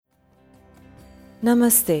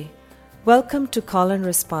Namaste. Welcome to Call and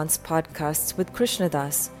Response podcasts with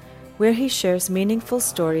Krishnadas, where he shares meaningful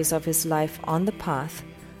stories of his life on the path,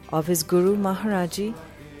 of his Guru Maharaji,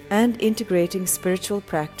 and integrating spiritual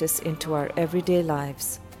practice into our everyday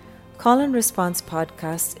lives. Call and Response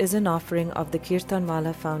podcast is an offering of the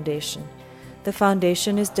Kirtanwala Foundation. The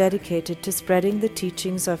foundation is dedicated to spreading the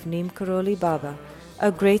teachings of Neem Karoli Baba,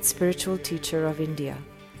 a great spiritual teacher of India.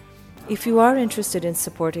 If you are interested in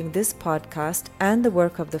supporting this podcast and the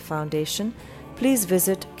work of the foundation, please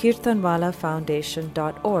visit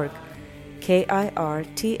kirtanwalafoundation.org,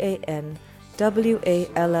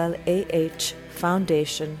 KIRTANWALLAH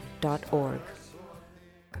foundation.org.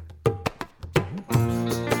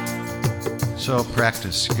 So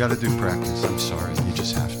practice. You got to do practice. I'm sorry. You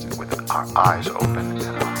just have to. With our eyes open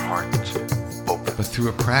and our hearts open. But through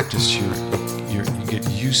a practice, you get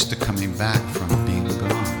used to coming back from being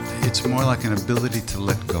gone. It's more like an ability to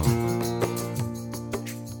let go.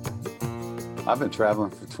 I've been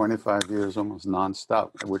traveling for 25 years, almost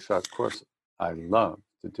nonstop, which of course I love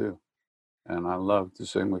to do. And I love to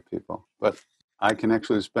sing with people. But I can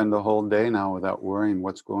actually spend a whole day now without worrying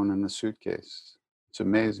what's going in the suitcase. It's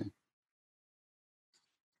amazing.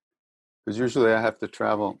 Because usually I have to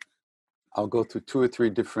travel. I'll go through 2 or 3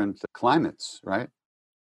 different climates, right?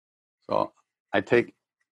 So I take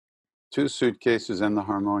 2 suitcases and the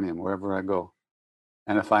harmonium wherever I go.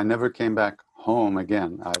 And if I never came back home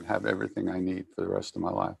again, I'd have everything I need for the rest of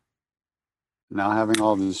my life. Now having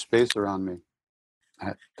all this space around me, I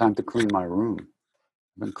had time to clean my room.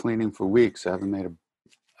 I've been cleaning for weeks. I haven't made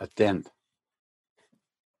a dent.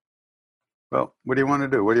 Well, what do you want to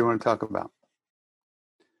do? What do you want to talk about?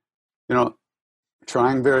 You know,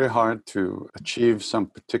 trying very hard to achieve some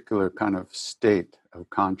particular kind of state of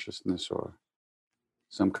consciousness or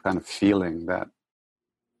some kind of feeling that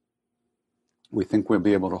we think we'll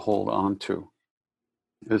be able to hold on to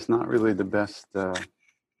is not really the best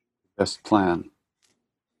plan.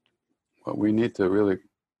 What we need to really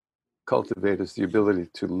cultivate is the ability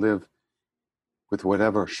to live with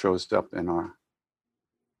whatever shows up in our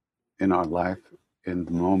life in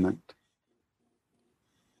the moment.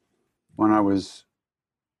 When I was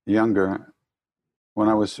younger,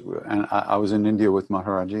 I was in India with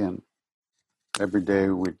Maharaji, and every day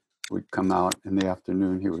we'd come out in the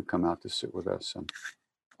afternoon. He would come out to sit with us, and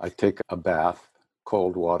I'd take a bath,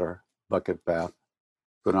 cold water, bucket bath,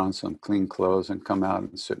 put on some clean clothes, and come out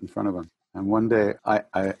and sit in front of him. And one day I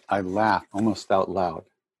laughed almost out loud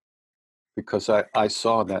because I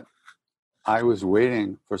saw that I was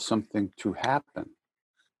waiting for something to happen,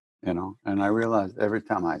 and I realized every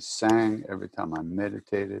time I sang, every time I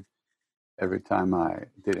meditated, every time I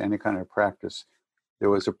did any kind of practice, there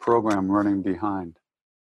was a program running behind,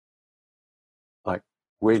 like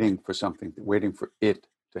waiting for something, waiting for it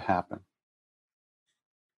to happen.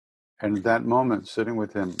 And at that moment, sitting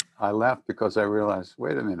with him, I laughed because I realized,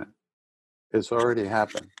 wait a minute, it's already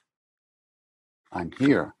happened. I'm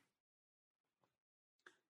here.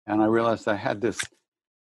 And I realized I had this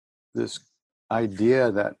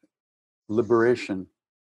idea that liberation,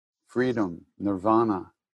 freedom,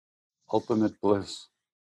 nirvana, ultimate bliss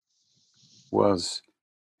was,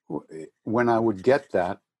 when I would get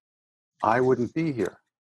that, I wouldn't be here.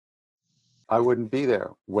 I wouldn't be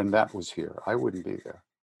there when that was here. I wouldn't be there.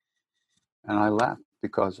 And I laughed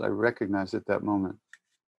because I recognized at that moment,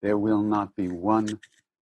 there will not be 1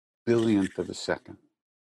 billionth of a second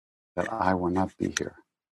that I will not be here,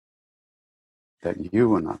 that you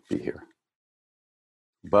will not be here.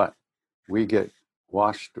 But we get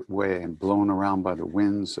washed away and blown around by the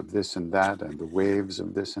winds of this and that and the waves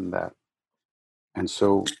of this and that. And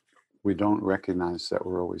so we don't recognize that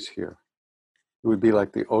we're always here. It would be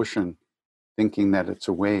like the ocean thinking that it's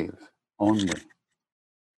a wave only.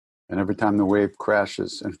 And every time the wave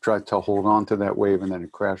crashes and tries to hold on to that wave, and then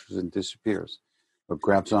it crashes and disappears or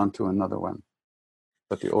grabs onto another one.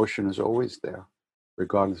 But the ocean is always there,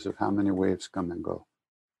 regardless of how many waves come and go.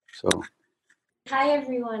 So, hi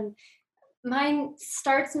everyone. Mine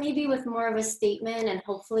starts maybe with more of a statement, and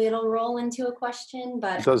hopefully it'll roll into a question,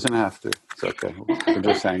 but it doesn't have to. It's okay. We're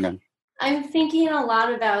just hanging. I'm thinking a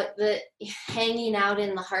lot about the hanging out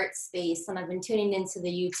in the heart space, and I've been tuning into the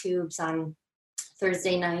YouTubes on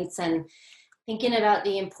Thursday nights and thinking about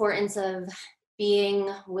the importance of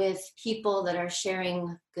being with people that are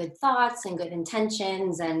sharing good thoughts and good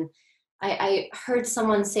intentions. And I heard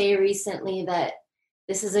someone say recently that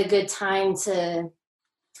this is a good time to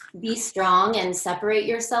be strong and separate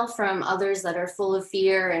yourself from others that are full of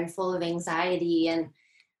fear and full of anxiety. And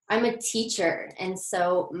I'm a teacher, and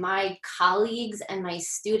so my colleagues and my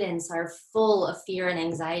students are full of fear and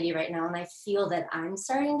anxiety right now, and I feel that I'm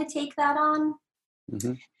starting to take that on.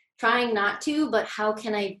 Mm-hmm. trying not to, but how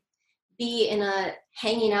can I be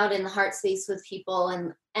hanging out in the heart space with people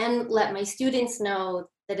and let my students know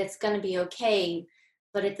that it's going to be okay.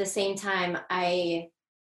 But at the same time, I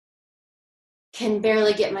can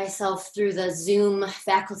barely get myself through the Zoom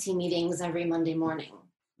faculty meetings every Monday morning.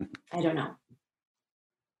 I don't know.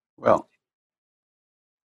 Well,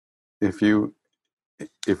 if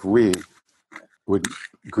we would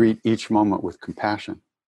greet each moment with compassion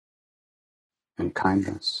and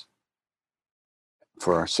kindness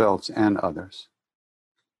for ourselves and others,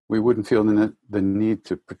 we wouldn't feel the need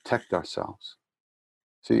to protect ourselves.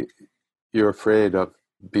 See, you're afraid of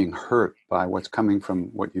being hurt by what's coming from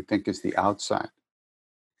what you think is the outside.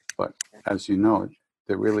 But as you know,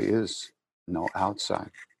 there really is no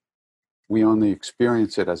outside. We only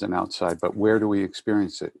experience it as an outside, but where do we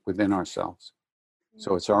experience it? Within ourselves.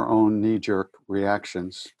 So it's our own knee-jerk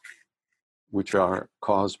reactions, which are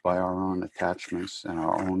caused by our own attachments and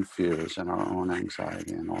our own fears and our own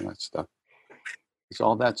anxiety and all that stuff. It's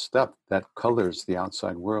all that stuff that colors the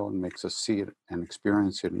outside world and makes us see it and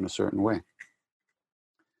experience it in a certain way.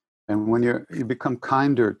 And when you become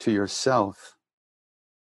kinder to yourself,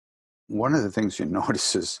 one of the things you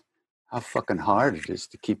notice is how fucking hard it is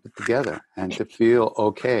to keep it together and to feel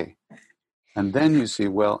okay. And then you see,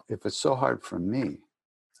 well, if it's so hard for me,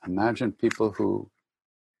 imagine people who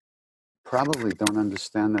probably don't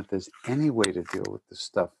understand that there's any way to deal with this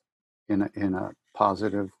stuff in a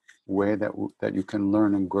positive way that you can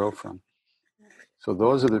learn and grow from. So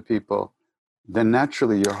those are the people, then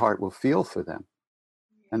naturally your heart will feel for them.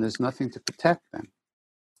 And there's nothing to protect them.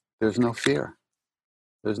 There's no fear.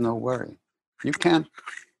 There's no worry. You can't,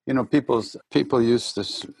 people used to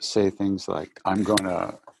say things like, I'm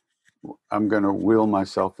gonna will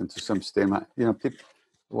myself into some state. People,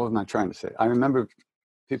 what am I trying to say? I remember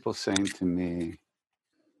people saying to me,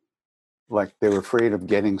 like they were afraid of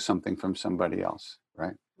getting something from somebody else,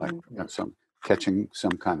 right? Like catching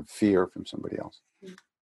some kind of fear from somebody else.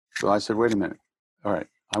 So I said, wait a minute. All right,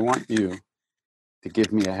 I want you to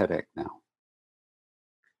give me a headache now.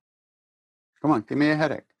 Come on, give me a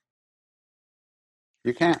headache.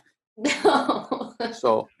 You can't. No.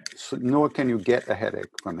 So nor can you get a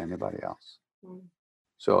headache from anybody else.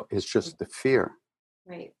 So it's just the fear.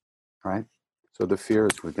 Right? So the fear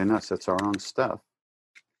is within us. That's our own stuff.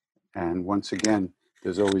 And once again,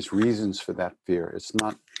 there's always reasons for that fear. It's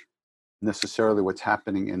not necessarily what's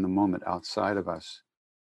happening in the moment outside of us.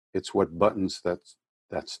 It's what buttons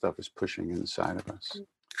that stuff is pushing inside of us.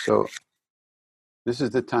 So this is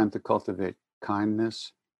the time to cultivate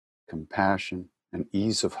kindness, compassion, and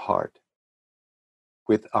ease of heart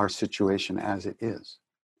with our situation as it is.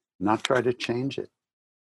 Not try to change it,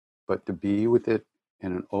 but to be with it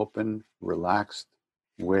in an open, relaxed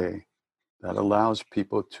way that allows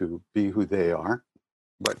people to be who they are,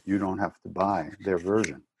 but you don't have to buy their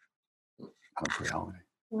version of reality.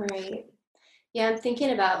 Right. Yeah, I'm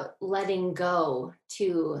thinking about letting go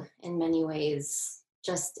too, in many ways,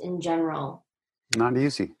 just in general. Not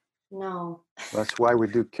easy. No. That's why we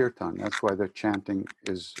do kirtan. That's why the chanting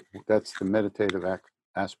that's the meditative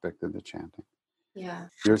aspect of the chanting. Yeah.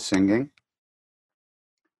 You're singing.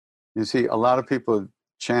 You see, a lot of people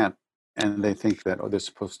chant and they think that, they're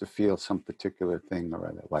supposed to feel some particular thing or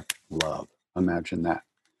other, like love. Imagine that,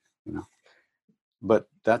 But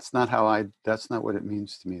that's not what it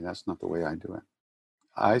means to me. That's not the way I do it.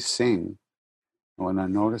 I sing. When I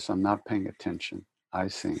notice I'm not paying attention, I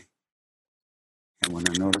sing. And when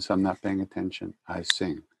I notice I'm not paying attention, I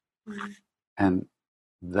sing. Mm-hmm. And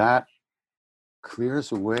that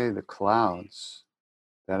clears away the clouds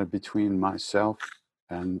that are between myself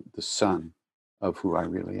and the sun of who I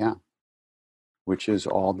really am, which is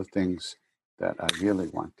all the things that I really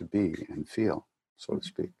want to be and feel, so to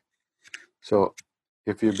speak. So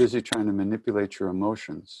if you're busy trying to manipulate your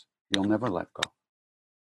emotions, you'll never let go.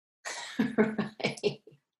 Right.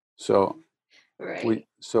 So right.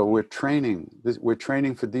 We're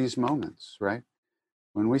training for these moments, right?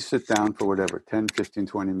 When we sit down for whatever, 10, 15,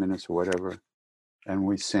 20 minutes or whatever, and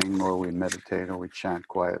we sing or we meditate or we chant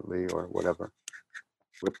quietly or whatever,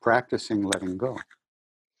 we're practicing letting go.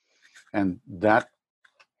 And that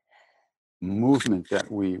movement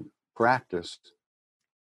that we practiced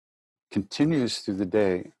continues through the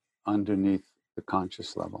day underneath the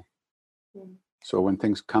conscious level. Mm. So when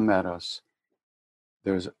things come at us,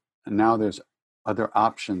 there's other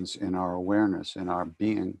options in our awareness, in our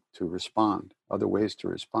being to respond, other ways to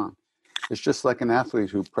respond. It's just like an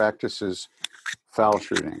athlete who practices foul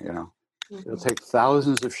shooting, Mm-hmm. It'll take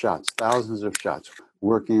thousands of shots,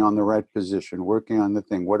 working on the right position, working on the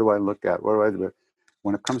thing. What do I look at? What do I do?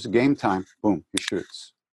 When it comes to game time, boom, he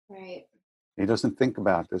shoots. Right. He doesn't think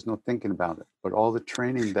about it. There's no thinking about it. But all the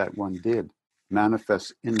training that one did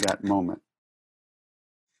manifests in that moment.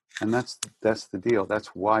 And that's the deal. That's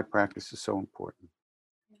why practice is so important.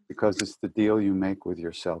 Because it's the deal you make with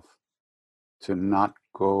yourself to not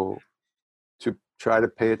go, to try to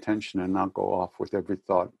pay attention and not go off with every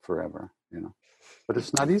thought forever, But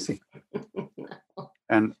it's not easy.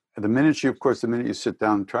 And the minute you sit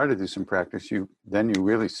down and try to do some practice, then you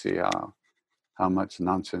really see how much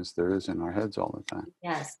nonsense there is in our heads all the time.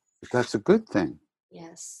 Yes. But that's a good thing.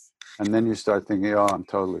 Yes. And then you start thinking, oh, I'm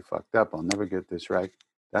totally fucked up. I'll never get this right.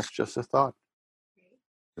 That's just a thought.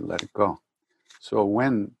 You let it go. So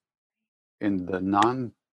when in the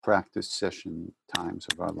non-practice session times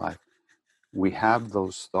of our life, we have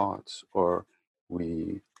those thoughts or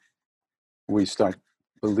we start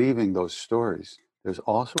believing those stories, there's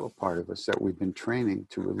also a part of us that we've been training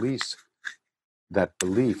to release that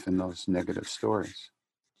belief in those negative stories.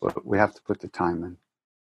 But we have to put the time in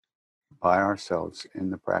by ourselves in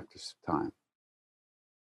the practice time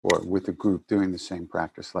or with a group doing the same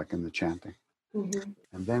practice like in the chanting. Mm-hmm.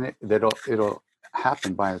 And then it'll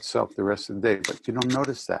happen by itself the rest of the day, but you don't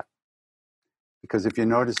notice that. Because if you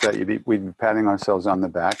notice that, we'd be patting ourselves on the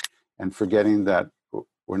back and forgetting that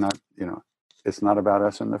we're not, it's not about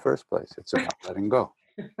us in the first place. It's about letting go.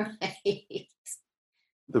 Right.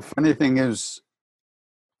 The funny thing is,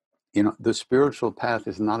 the spiritual path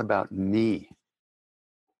is not about me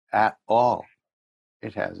at all.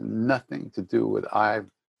 It has nothing to do with I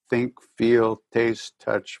think, feel, taste,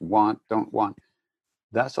 touch, want, don't want.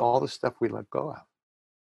 That's all the stuff we let go of.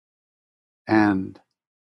 And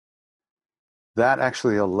that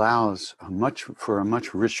actually allows for a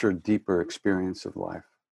much richer, deeper experience of life.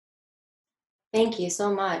 Thank you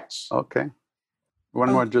so much. Okay.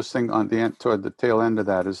 One more just thing on the end, toward the tail end of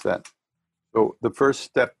that is that, so the first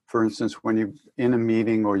step, for instance, when you're in a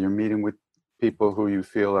meeting or you're meeting with people who you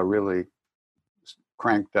feel are really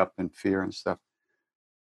cranked up in fear and stuff.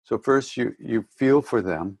 So first you feel for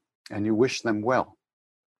them and you wish them well.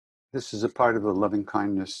 This is a part of the loving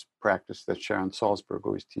kindness practice that Sharon Salzberg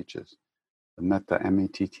always teaches, the Metta,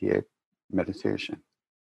 M-E-T-T-A meditation.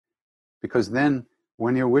 Because then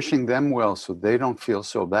when you're wishing them well so they don't feel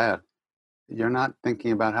so bad, you're not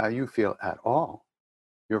thinking about how you feel at all.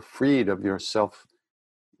 You're freed of yourself,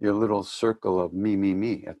 your little circle of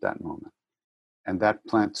me at that moment. And that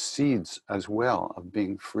plants seeds as well of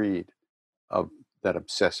being freed of that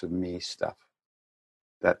obsessive me stuff.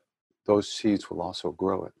 That those seeds will also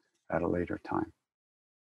grow it at a later time.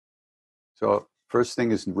 So first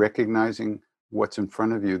thing is recognizing what's in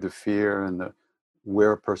front of you, the fear and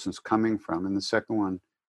where a person's coming from. And the second one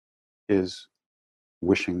is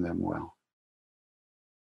wishing them well.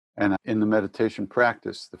 And in the meditation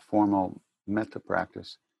practice, the formal metta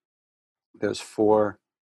practice, there's 4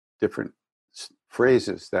 different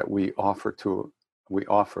phrases that we offer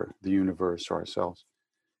the universe or ourselves.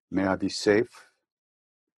 May I be safe.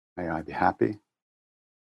 May I be happy.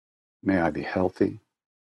 May I be healthy.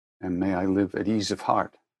 And may I live at ease of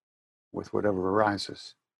heart with whatever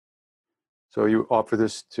arises. So you offer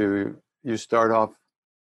this you start off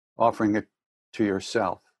offering it to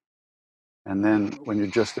yourself. And then when you're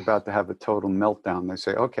just about to have a total meltdown, they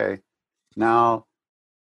say, okay, now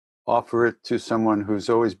offer it to someone who's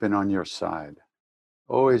always been on your side,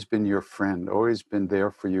 always been your friend, always been there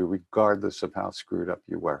for you, regardless of how screwed up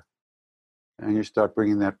you were. And you start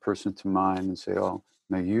bringing that person to mind and say, oh,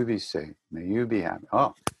 may you be safe, may you be happy.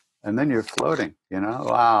 Oh, and then you're floating,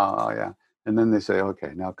 wow, yeah. And then they say,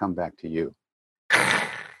 okay, now come back to you.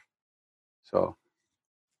 So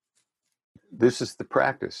this is the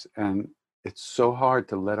practice. And it's so hard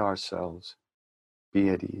to let ourselves be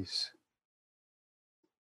at ease.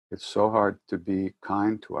 It's so hard to be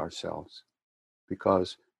kind to ourselves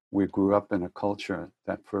because we grew up in a culture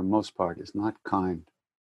that for the most part is not kind.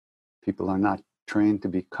 People are not trained to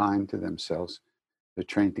be kind to themselves. They're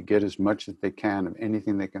trained to get as much as they can of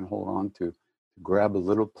anything they can hold on to grab a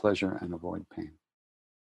little pleasure and avoid pain.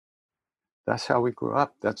 That's how we grew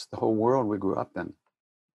up. That's the whole world we grew up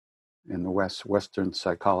in the Western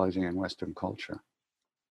psychology and Western culture.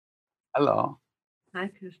 Hello. Hi,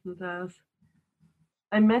 Krishnadas.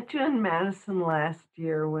 I met you in Madison last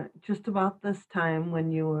year, just about this time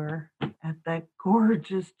when you were at that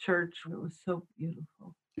gorgeous church. It was so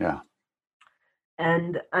beautiful. Yeah.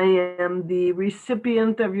 And I am the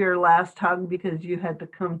recipient of your last hug because you had to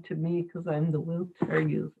come to me because I'm the wheelchair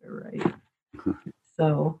user, right?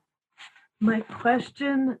 So my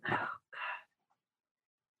question,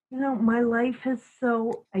 my life is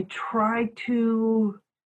I try to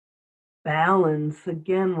balance.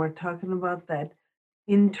 Again, we're talking about that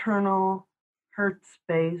internal hurt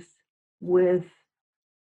space with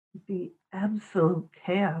the absolute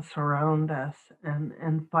chaos around us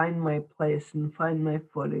and find my place and find my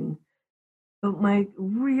footing. But my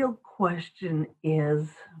real question is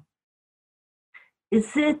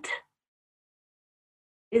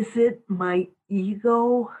it my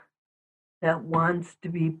ego that wants to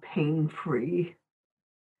be pain-free,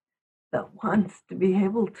 that wants to be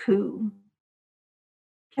able to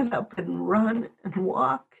get up and run and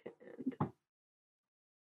walk and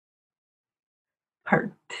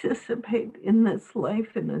participate in this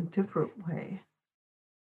life in a different way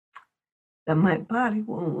that my body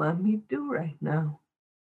won't let me do right now?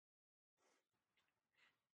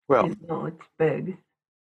 Well, You know, it's big.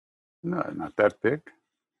 no, not that big.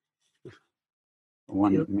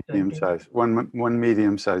 One Feels medium big. sized, one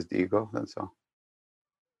medium sized ego. That's all.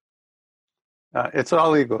 It's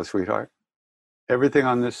all ego, sweetheart. Everything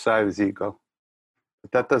on this side is ego,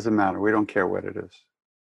 but that doesn't matter. We don't care what it is.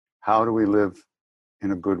 How do we live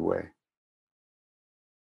in a good way?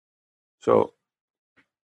 So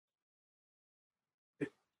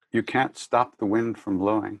you can't stop the wind from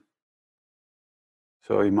blowing.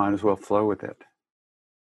 So you might as well flow with it.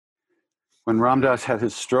 When Ram Dass had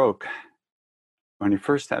his stroke, when he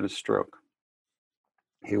first had his stroke,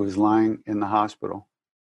 he was lying in the hospital,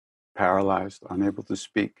 paralyzed, unable to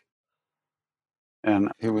speak.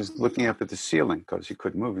 And he was looking up at the ceiling because he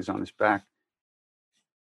couldn't move. He was on his back.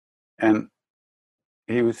 And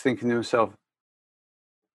he was thinking to himself,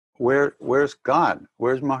 where's God?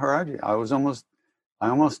 Where's Maharaji? I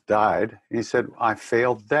almost died. He said, I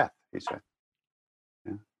failed death, he said.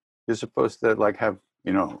 Yeah. You're supposed to have,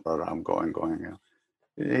 I'm going.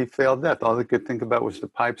 He failed death. All he could think about was the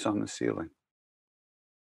pipes on the ceiling.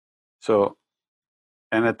 So,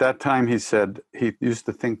 and at that time he said, he used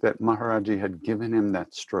to think that Maharaji had given him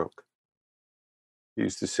that stroke. He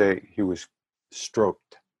used to say he was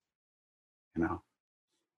stroked,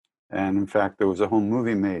 And in fact, there was a whole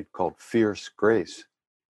movie made called Fierce Grace,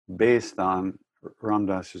 based on Ram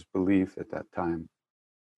Dass's belief at that time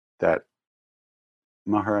that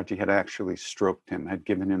Maharaji had actually stroked him, had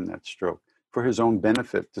given him that stroke for his own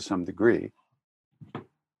benefit to some degree.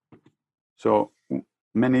 So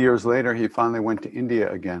many years later, he finally went to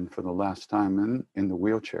India again for the last time in the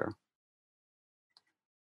wheelchair.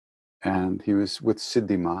 And he was with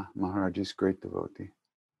Siddhima, Maharaji's great devotee.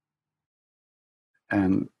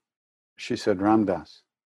 And she said, Ram Dass,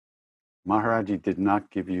 Maharaji did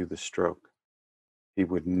not give you the stroke. He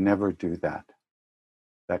would never do that.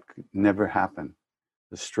 That could never happen.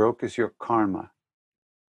 The stroke is your karma.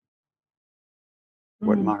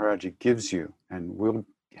 What Maharaji gives you and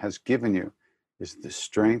has given you is the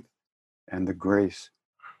strength and the grace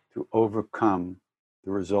to overcome the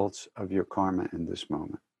results of your karma in this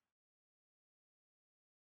moment.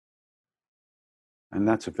 And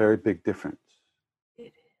that's a very big difference.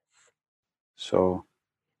 It is. So,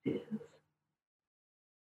 It is.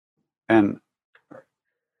 and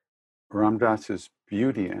Ram Dass's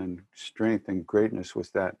beauty and strength and greatness was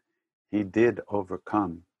that he did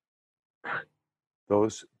overcome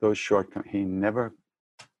those shortcomings.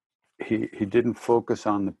 He didn't focus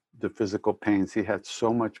on the physical pains. He had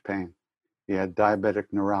so much pain. He had diabetic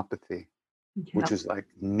neuropathy, which is like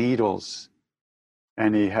needles.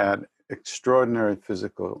 And he had extraordinary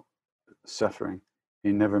physical suffering.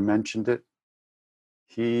 He never mentioned it.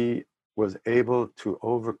 He was able to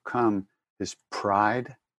overcome his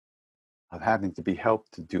pride of having to be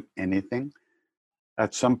helped to do anything.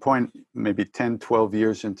 At some point, maybe 10, 12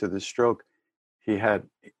 years into the stroke, he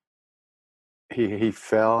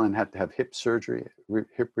fell and had to have hip surgery,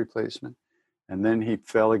 hip replacement. And then he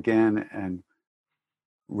fell again and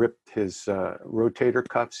ripped his rotator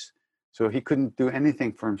cuffs. So he couldn't do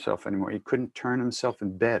anything for himself anymore. He couldn't turn himself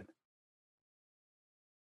in bed.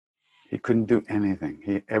 He couldn't do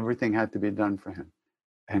anything. Everything had to be done for him.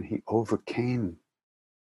 And he overcame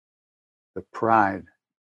the pride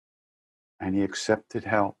and he accepted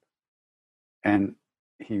help. And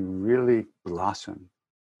he really blossomed.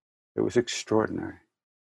 It was extraordinary.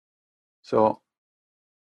 So,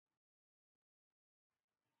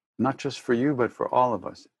 not just for you, but for all of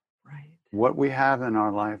us. Right. What we have in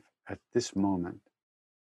our life at this moment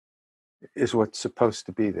is what's supposed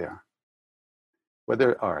to be there.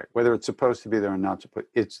 Whether it's supposed to be there or not,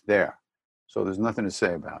 it's there. So there's nothing to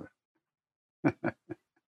say about it.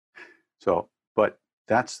 But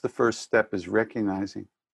that's the first step, is recognizing,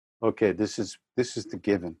 okay, this is the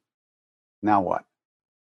given. Now what?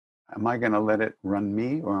 Am I going to let it run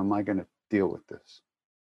me, or am I going to deal with this?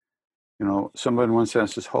 Somebody once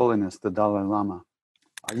asked His Holiness, the Dalai Lama,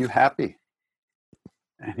 are you happy?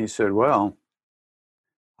 And he said, well,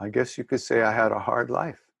 I guess you could say I had a hard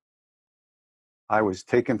life. I was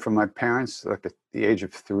taken from my parents like at the age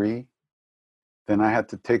of 3. Then I had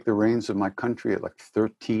to take the reins of my country at like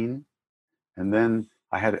 13. And then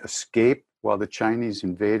I had to escape while the Chinese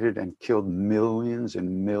invaded and killed millions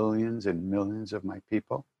and millions and millions of my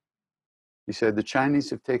people. He said, the Chinese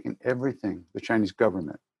have taken everything, the Chinese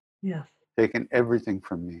government, Yes. taken everything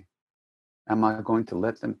from me. Am I going to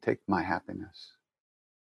let them take my happiness?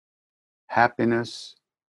 Happiness,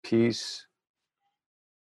 peace,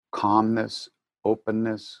 calmness,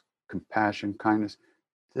 openness, compassion, kindness.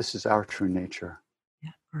 This is our true nature. Yeah,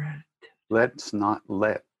 correct. Let's not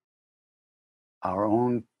let our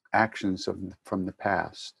own actions from the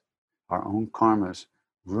past, our own karmas,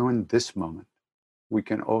 ruin this moment. We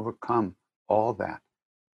can overcome all that.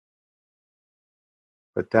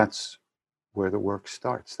 But that's where the work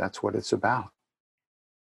starts. That's what it's about.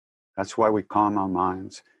 That's why we calm our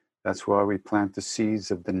minds. That's why we plant the seeds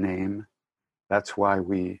of the name. That's why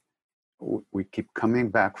we keep coming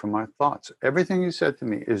back from our thoughts. Everything you said to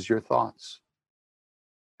me is your thoughts.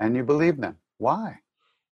 And you believe them. Why?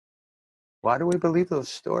 Why do we believe those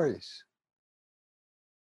stories?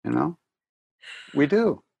 You know? We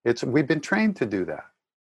do. We've been trained to do that.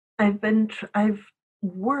 I've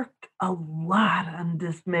worked a lot on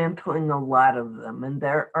dismantling a lot of them, and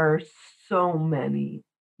there are so many.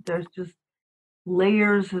 There's just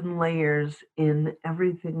layers and layers in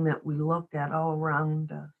everything that we look at all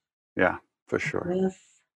around us. Yeah, for sure. Yes.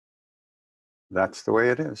 That's the way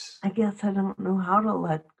it is. I guess I don't know how to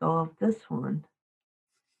let go of this one.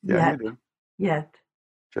 Yeah, Yet. you do. Yet.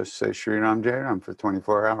 Just say Sri Ram Jai Ram for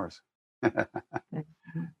 24 hours. Mhm.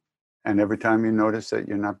 And every time you notice that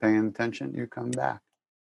you're not paying attention, you come back.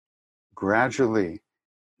 Gradually,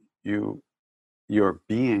 your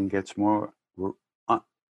being gets more,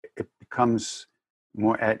 it becomes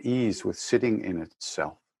more at ease with sitting in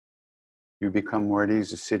itself. You become more at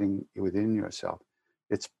ease with sitting within yourself.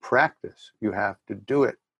 It's practice. You have to do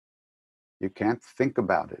it. You can't think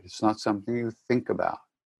about it. It's not something you think about.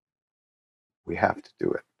 We have to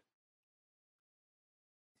do it.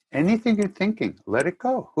 Anything you're thinking, let it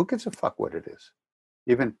go. Who gives a fuck what it is?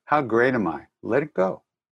 Even how great am I? Let it go.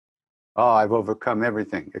 Oh, I've overcome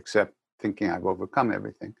everything except thinking I've overcome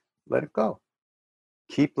everything. Let it go.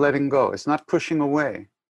 Keep letting go. It's not pushing away.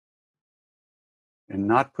 And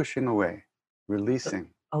not pushing away.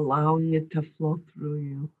 Releasing. Allowing it to flow through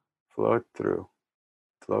you. Float through.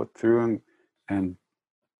 Float through and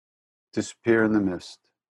disappear in the mist.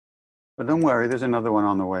 But don't worry, there's another one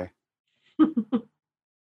on the way.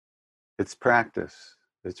 It's practice.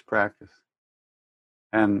 It's practice.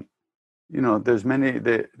 And, you know, there's many,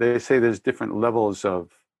 they say there's different levels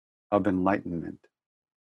of enlightenment.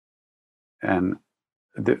 And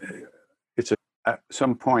it's at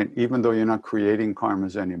some point, even though you're not creating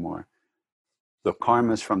karmas anymore, the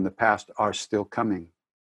karmas from the past are still coming.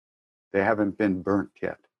 They haven't been burnt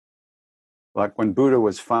yet. Like when Buddha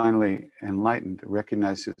was finally enlightened,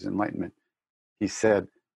 recognized his enlightenment, he said,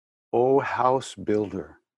 "O house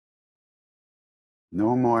builder,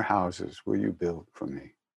 no more houses will you build for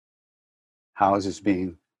me." Houses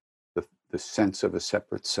being the sense of a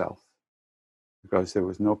separate self, because there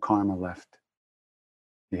was no karma left.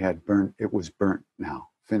 He had burnt, it was burnt now,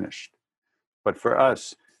 finished. But for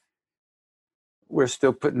us, we're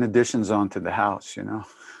still putting additions onto the house, you know,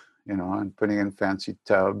 and putting in fancy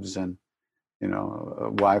tubs and,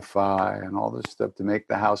 Wi-Fi and all this stuff to make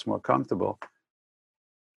the house more comfortable.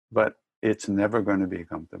 But it's never going to be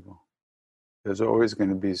comfortable. There's always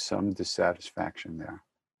going to be some dissatisfaction there.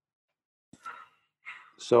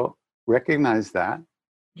 So recognize that.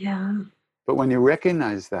 Yeah. But when you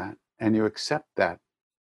recognize that and you accept that,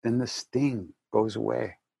 then the sting goes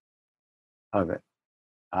away of it.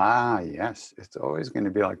 Ah, yes, it's always going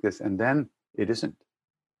to be like this. And then it isn't.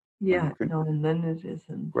 Yeah, no, and then it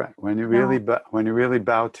isn't. Right. When you really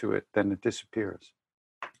bow to it, then it disappears.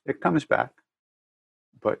 It comes back.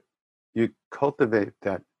 But you cultivate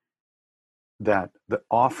that the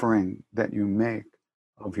offering that you make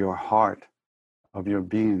of your heart, of your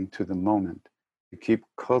being to the moment. You keep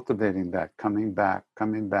cultivating that, coming back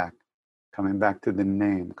to the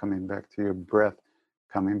name, coming back to your breath,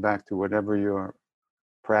 coming back to whatever your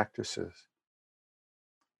practice is.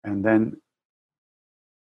 And then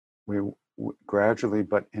we gradually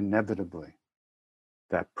but inevitably,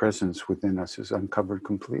 that presence within us is uncovered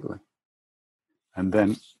completely. And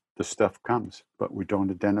then the stuff comes, but we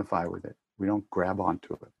don't identify with it. We don't grab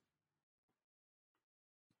onto it.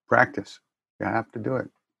 Practice. You have to do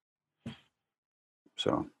it.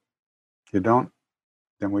 So if you don't,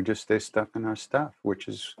 then we just stay stuck in our stuff, which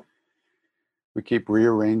is, we keep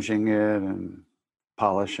rearranging it and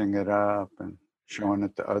polishing it up and showing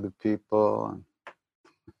it to other people. And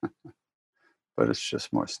but it's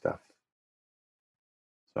just more stuff.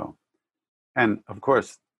 So, and of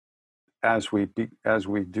course, as we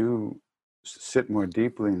do sit more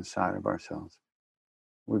deeply inside of ourselves,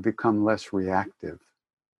 we become less reactive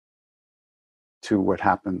to what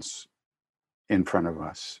happens in front of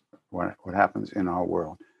us, what happens in our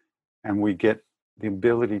world, and we get the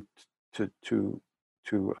ability to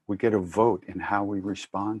we get a vote in how we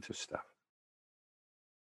respond to stuff.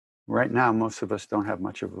 Right now, most of us don't have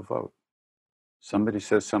much of a vote. Somebody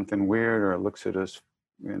says something weird or looks at us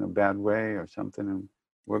in a bad way or something, and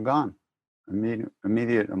we're gone.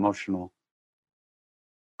 Immediate emotional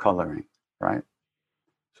coloring, right?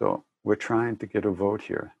 So we're trying to get a vote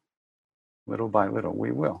here. Little by little,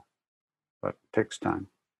 we will, but it takes time.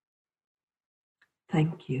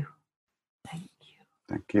 Thank you. Thank you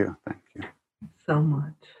Thank you. Thank you. so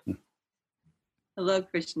much. Hello,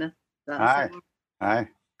 Krishna. Hi. Hi.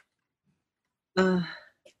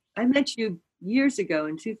 I met you years ago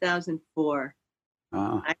in 2004.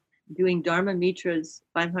 Oh, I'm doing Dharma Mitra's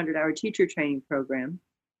 500-hour teacher training program,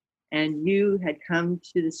 and you had come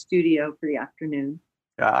to the studio for the afternoon.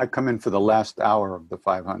 yeah, I come in for the last hour of the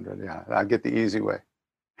 500. Yeah, I get the easy way.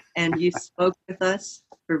 And you spoke with us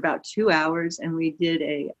for about 2 hours, and we did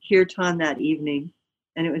a kirtan that evening,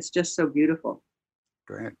 and it was just so beautiful.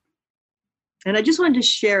 Great. And I just wanted to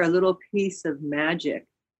share a little piece of magic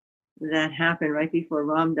that happened right before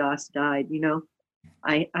Ram Dass died. You know,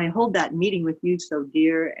 I hold that meeting with you so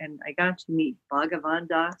dear, and I got to meet Bhagavan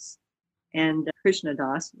Das, and Krishna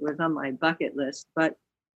Das was on my bucket list. But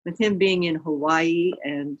with him being in Hawaii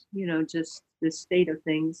and, you know, just this state of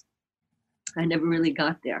things, I never really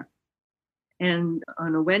got there. And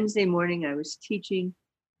on a Wednesday morning, I was teaching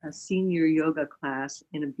a senior yoga class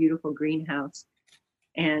in a beautiful greenhouse.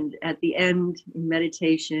 And at the end, in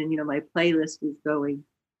meditation, you know, my playlist was going.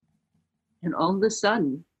 And all of a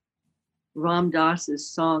sudden, Ram Dass's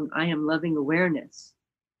song, I Am Loving Awareness,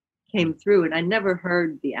 came through. And I never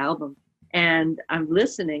heard the album. And I'm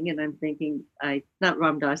listening and I'm thinking, not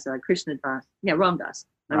Ram Dass, Krishna Das. Yeah, Ram Dass.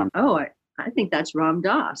 I think that's Ram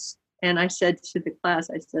Dass. And I said to the class,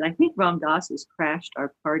 I said, I think Ram Dass has crashed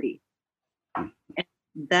our party. And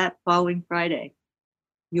that following Friday,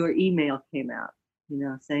 your email came out, you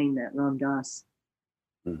know, saying that Ram Dass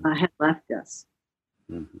had left us.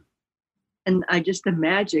 Mm-hmm. And the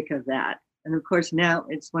magic of that. And of course, now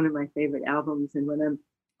it's one of my favorite albums. And when I'm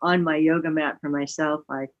on my yoga mat for myself,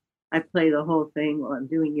 I play the whole thing while I'm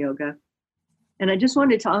doing yoga. And I just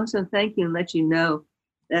wanted to also thank you and let you know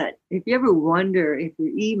that if you ever wonder if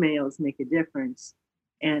your emails make a difference,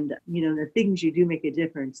 and you know, the things you do make a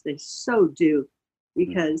difference, they so do.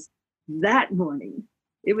 Because that morning,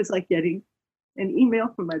 it was like getting an email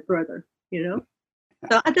from my brother, you know?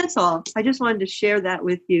 So that's all. I just wanted to share that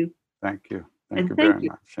with you. Thank you. And Thank you thank very you.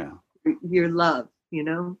 much. Yeah. Your love, you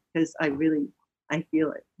know, because I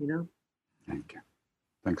feel it, you know? Thank you.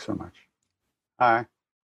 Thanks so much. Hi.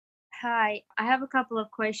 Hi, I have a couple of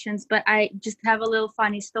questions, but I just have a little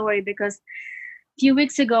funny story because a few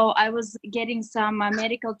weeks ago I was getting some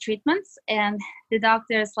medical treatments and the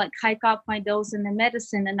doctors like hike up my dose in the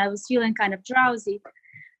medicine and I was feeling kind of drowsy.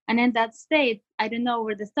 And in that state, I don't know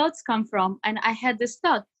where the thoughts come from. And I had this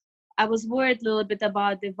thought. I was worried a little bit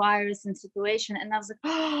about the virus and situation. And I was like,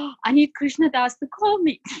 oh, I need Krishna Das to call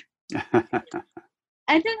me.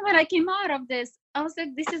 And then when I came out of this, I was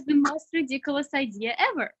like, this is the most ridiculous idea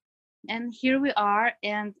ever. And here we are.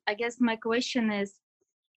 And I guess my question is,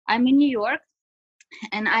 I'm in New York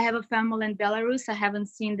and I have a family in Belarus. I haven't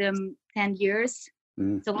seen them 10 years.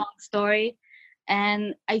 It's a long story.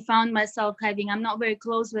 And I found myself I'm not very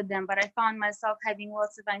close with them, but I found myself having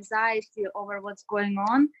lots of anxiety over what's going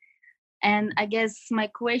on. And I guess my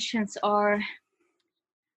questions are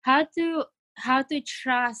how to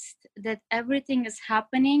trust that everything is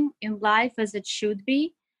happening in life as it should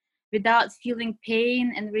be without feeling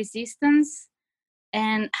pain and resistance,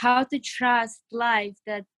 and how to trust life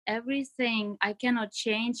that everything I cannot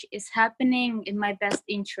change is happening in my best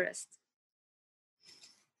interest.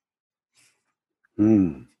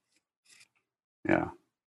 Yeah.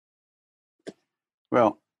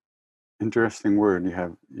 Well, interesting word you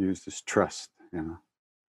have used is trust, you know.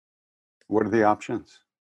 What are the options?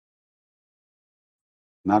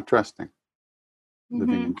 Not trusting,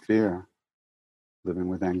 living in fear, living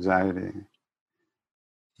with anxiety,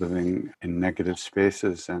 living in negative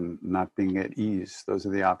spaces and not being at ease. Those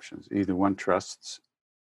are the options. Either one trusts.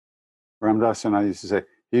 Ram Dass and I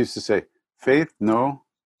used to say, faith, no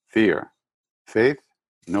fear. Faith,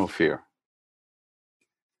 no fear.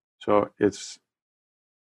 So it's,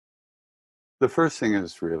 the first thing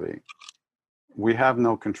is really we have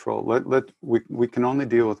no control. We can only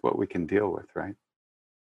deal with what we can deal with, right?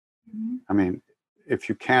 Mhm. I mean, if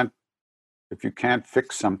you can't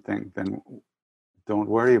fix something, then don't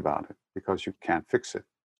worry about it because you can't fix it.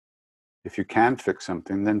 If you can fix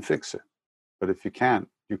something, then fix it. But if you can't,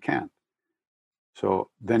 you can't.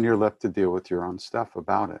 So then you're left to deal with your own stuff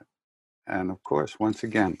about it. And of course, once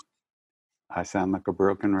again, I sound like a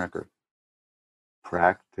broken record.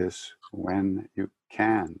 Practice when you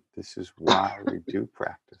can. This is why we do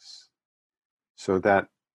practice. So that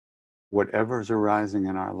whatever's arising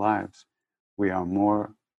in our lives, we are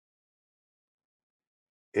more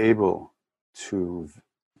able to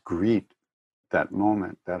greet that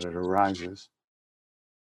moment that it arises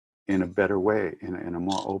in a better way, in a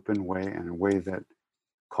more open way, in a way that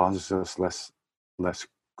causes us less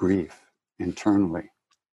grief internally.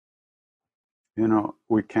 You know,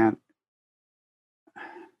 we can't,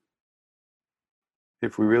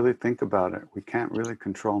 if we really think about it, we can't really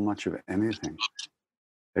control much of anything,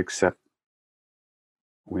 except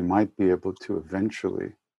we might be able to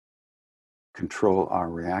eventually control our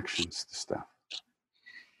reactions to stuff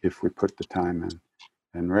if we put the time in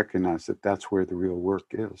and recognize that that's where the real work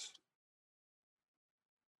is.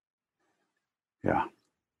 Yeah.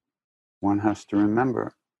 One has to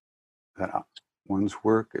remember that one's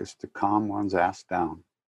work is to calm one's ass down,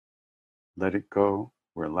 let it go,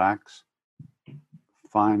 relax,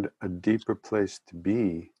 find a deeper place to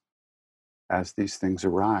be as these things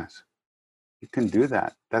arise. You can do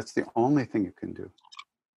that. That's the only thing you can do.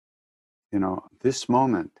 You know, this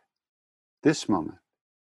moment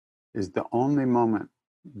is the only moment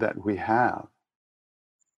that we have.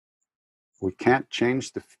 We can't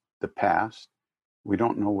change the past. We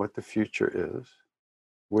don't know what the future is.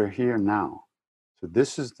 We're here now. So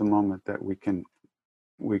this is the moment that we can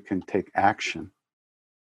take action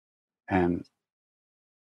and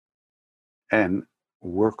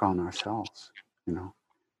work on ourselves, you know.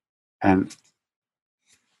 And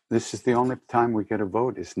this is the only time we get a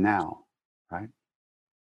vote is now, right?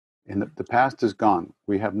 And the past is gone.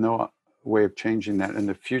 We have no way of changing that, and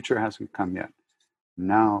the future hasn't come yet.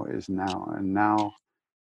 Now is now, and now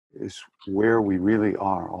is where we really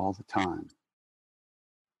are all the time.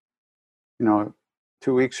 You know,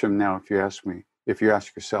 2 weeks from now, if you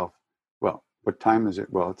ask yourself, well, what time is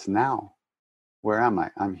it? Well, it's now. Where am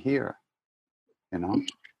I? I'm here, you know?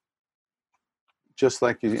 Just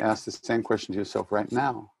like you ask the same question to yourself right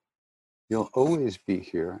now. You'll always be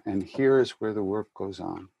here, and here is where the work goes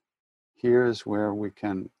on. Here is where we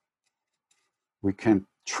can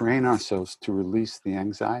train ourselves to release the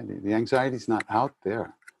anxiety. The anxiety is not out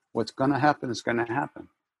there. What's going to happen is going to happen.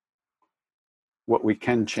 What we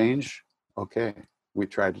can change, okay, we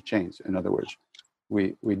try to change. In other words,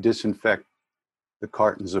 we disinfect the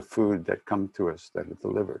cartons of food that come to us that are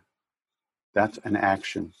delivered. That's an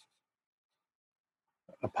action,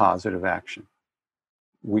 a positive action.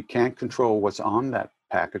 We can't control what's on that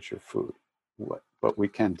package of food, but we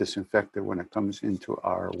can disinfect it when it comes into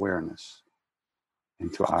our awareness,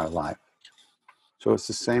 into our life. So it's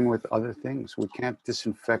the same with other things. We can't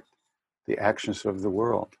disinfect the actions of the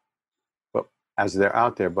world, but as they're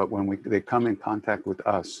out there. But when they come in contact with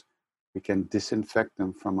us, we can disinfect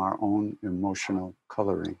them from our own emotional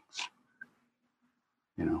colorings,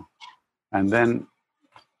 you know. And then,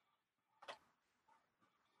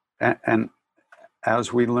 and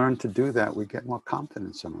as we learn to do that, we get more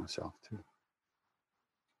confidence in ourselves too.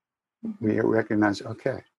 We recognize,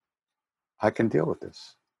 okay, I can deal with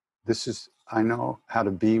this. I know how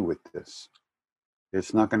to be with this.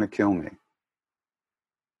 It's not going to kill me.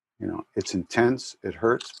 You know, it's intense, it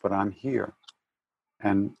hurts, but I'm here.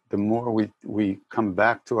 And the more we come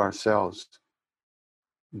back to ourselves,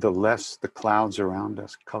 the less the clouds around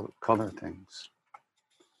us color things.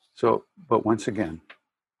 So, but once again,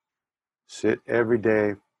 sit every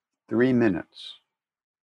day, 3 minutes.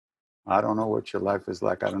 I don't know what your life is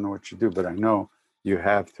like. I don't know what you do, but I know you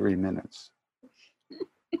have 3 minutes.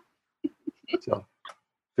 So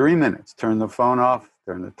 3 minutes, turn the phone off,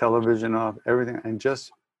 turn the television off, everything, and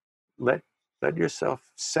just let yourself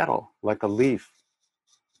settle like a leaf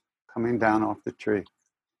coming down off the tree.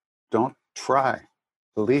 Don't try.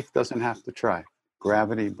 The leaf doesn't have to try.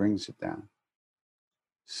 Gravity brings it down.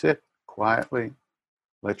 Sit quietly.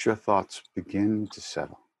 Let your thoughts begin to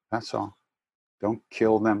settle. That's all. Don't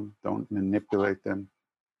kill them. Don't manipulate them.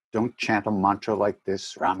 Don't chant a mantra like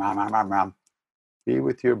this. Ram, ram, ram, ram, ram. Be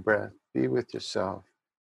with your breath. Be with yourself.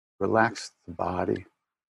 Relax the body.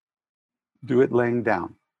 Do it laying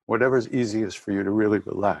down. Whatever's easiest for you to really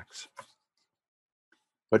relax.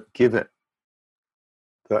 But give it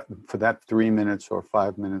for that 3 minutes or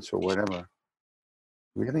 5 minutes or whatever.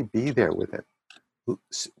 Really be there with it.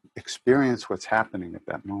 experience what's happening at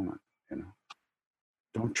that moment.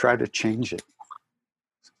 Don't try to change it.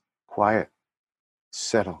 Quiet,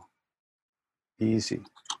 settle, easy.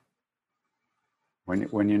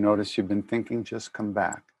 When you notice you've been thinking, just come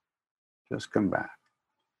back. Just come back.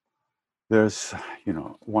 There's,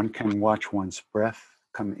 one can watch one's breath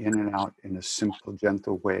come in and out in a simple,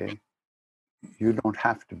 gentle way. You don't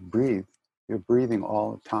have to breathe. You're breathing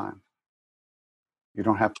all the time. You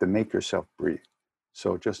don't have to make yourself breathe.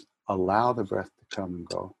 So just allow the breath to come and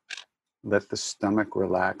go. Let the stomach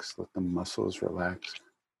relax. Let the muscles relax.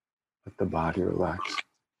 Let the body relax.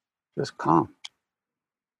 Just calm.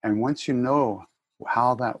 And once you know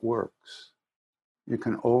how that works, you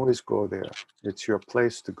can always go there. It's your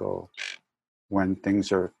place to go when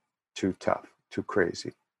things are too tough, too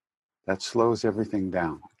crazy. That slows everything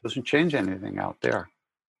down. It doesn't change anything out there,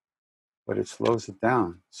 but it slows it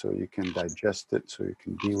down so you can digest it, so you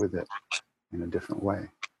can be with it in a different way.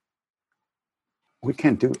 We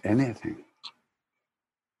can't do anything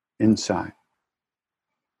inside,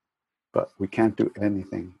 but we can't do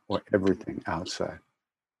anything or everything outside.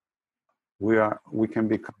 We can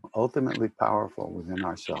become ultimately powerful within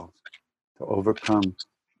ourselves to overcome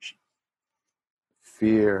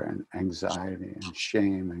fear and anxiety and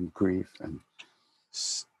shame and grief and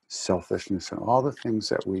selfishness and all the things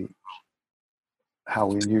that how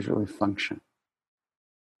we usually function.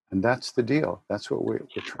 And that's the deal. That's what we're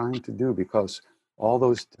trying to do, because all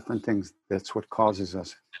those different things, that's what causes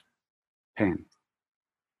us pain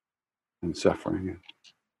and suffering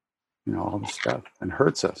and all the stuff, and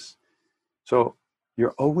hurts us. So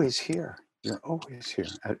you're always here. You're always here.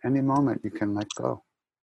 At any moment, you can let go.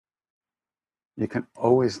 You can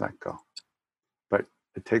always let go. But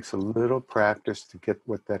it takes a little practice to get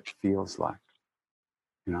what that feels like,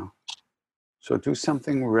 So do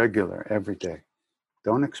something regular every day.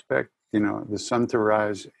 Don't expect, the sun to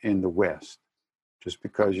rise in the west just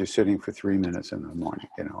because you're sitting for 3 minutes in the morning,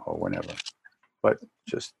 or whatever. But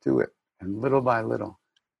just do it. And little by little,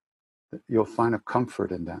 you'll find a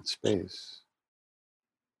comfort in that space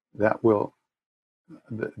that will,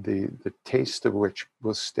 the taste of which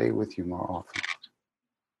will stay with you more often.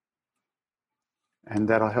 And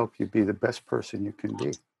that'll help you be the best person you can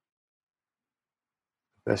be, the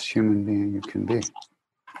best human being you can be.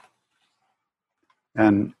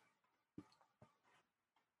 And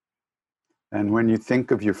when you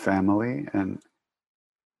think of your family, and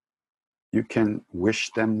you can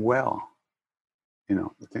wish them well,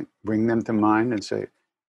 bring them to mind and say,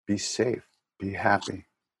 be safe, be happy,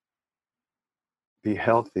 be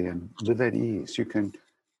healthy, and live at ease. You can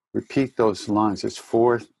repeat those lines. It's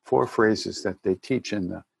four phrases that they teach in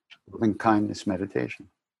the loving kindness meditation.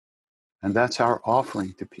 And that's our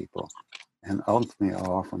offering to people, and ultimately our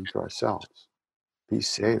offering to ourselves. Be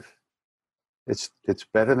safe. It's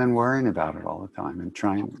better than worrying about it all the time and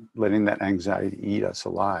letting that anxiety eat us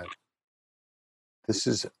alive. This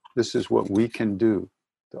is what we can do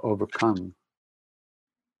to overcome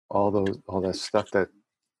all that stuff that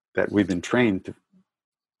we've been trained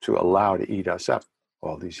to allow to eat us up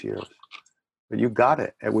all these years. But you got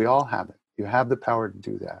it, and we all have it. You have the power to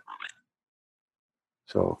do that.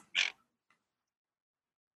 So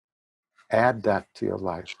add that to your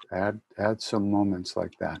life. Add some moments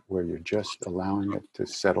like that where you're just allowing it to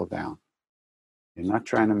settle down. You're not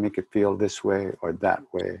trying to make it feel this way or that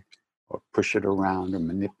way, or push it around or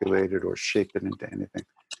manipulate it or shape it into anything.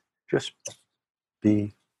 Just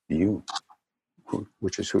be you,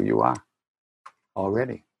 which is who you are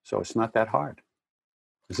already. So it's not that hard,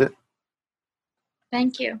 is it?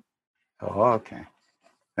 Thank you. Oh, okay.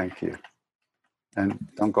 Thank you. And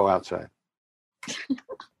don't go outside.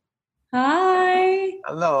 Hi.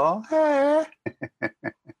 Hello. Hey.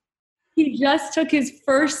 He just took his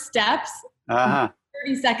first steps 30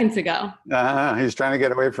 seconds ago. He's trying to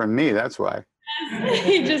get away from me. That's why.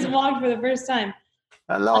 He just walked for the first time.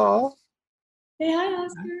 Hello. Say hi,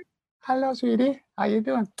 Oscar. Hello, sweetie. How you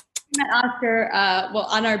doing? We met Oscar.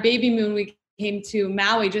 On our baby moon, we came to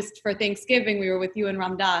Maui just for Thanksgiving. We were with you and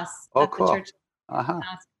Ram Dass Oh, at cool. the church.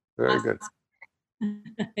 Very good.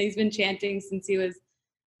 He's been chanting since he was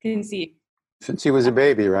conceived. Since he was a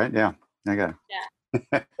baby, right? Yeah. I got it. Yeah.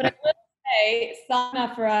 But I will say,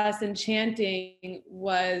 sadhana for us and chanting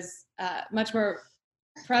was much more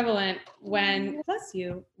prevalent when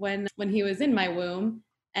he was in my womb.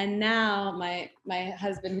 And now my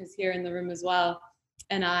husband, who's here in the room as well,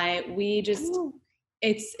 and it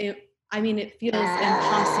feels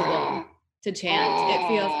impossible to chant. It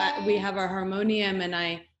feels, we have our harmonium, and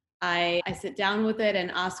I sit down with it,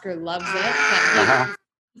 and Oscar loves it. But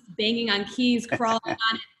he's banging on keys, crawling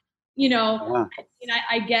on it, Yeah.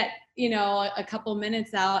 I get, a couple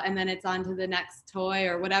minutes out and then it's on to the next toy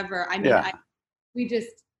or whatever. I mean, Yeah.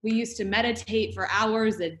 we used to meditate for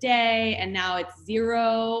hours a day and now it's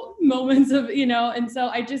 0 moments of, and so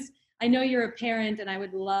I know you're a parent and I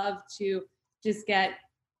would love to just get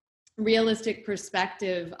realistic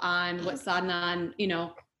perspective on what sadhana,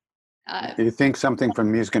 Do you think something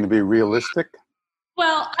from me is going to be realistic?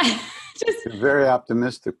 well, just, You're a very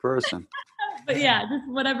optimistic person. but yeah, just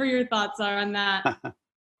whatever your thoughts are on that.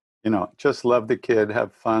 Just love the kid,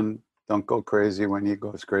 have fun, don't go crazy when he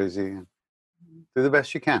goes crazy, and do the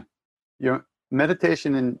best you can. Your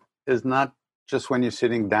meditation is not just when you're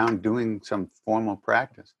sitting down doing some formal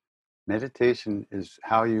practice. Meditation is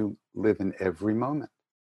how you live in every moment.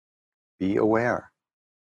 Be aware.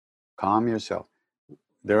 Calm yourself.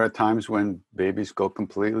 There are times when babies go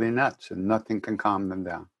completely nuts and nothing can calm them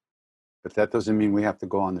down. But that doesn't mean we have to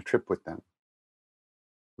go on the trip with them.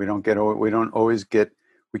 We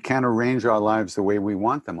can't arrange our lives the way we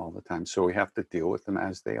want them all the time. So we have to deal with them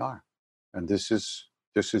as they are. And this is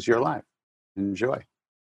your life. Enjoy.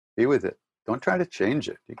 Be with it. Don't try to change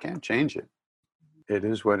it. You can't change it. It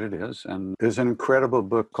is what it is. And there's an incredible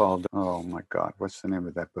book called, oh my God, what's the name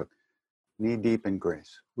of that book? Knee Deep in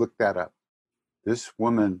Grace. Look that up. This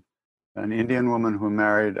woman, an Indian woman who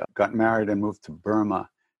got married and moved to Burma.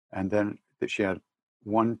 And then she had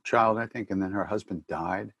one child, I think, and then her husband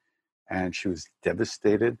died. And she was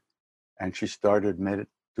devastated. And she started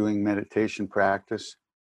doing meditation practice,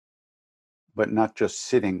 but not just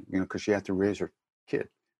sitting, because she had to raise her kid.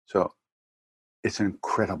 So it's an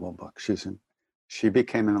incredible book. She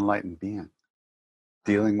became an enlightened being,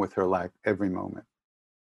 dealing with her life every moment.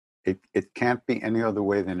 It can't be any other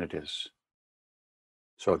way than it is.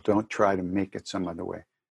 So don't try to make it some other way.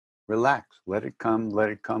 Relax. Let it come, let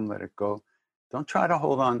it come, let it go. Don't try to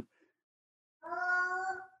hold on.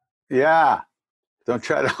 Yeah. Don't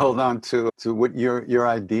try to hold on to what your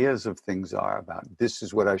ideas of things are about. This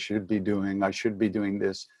is what I should be doing. I should be doing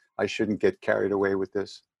this. I shouldn't get carried away with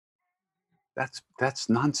this. That's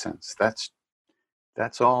nonsense.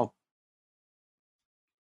 That's all,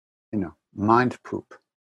 mind poop.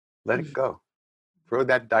 Let it go. Throw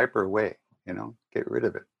that diaper away, get rid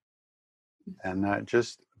of it. And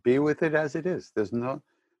just be with it as it is. There's no,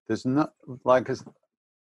 like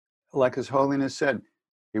His Holiness said,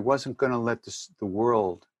 he wasn't going to let the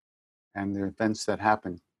world and the events that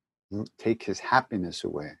happen take his happiness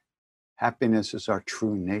away. Happiness is our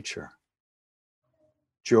true nature.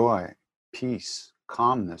 Joy, peace,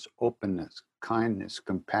 calmness, openness, kindness,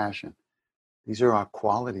 compassion. These are our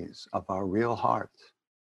qualities of our real hearts.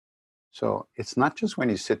 So it's not just when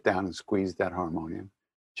you sit down and squeeze that harmonium.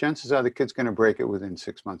 Chances are the kid's going to break it within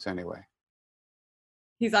 6 months anyway.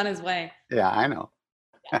 He's on his way. Yeah, I know.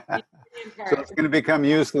 So it's going to become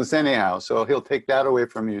useless anyhow. So he'll take that away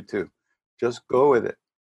from you too. Just go with it.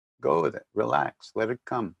 Go with it. Relax. Let it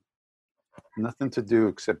come. Nothing to do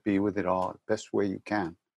except be with it all the best way you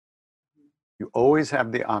can. You always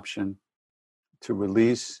have the option to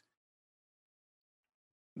release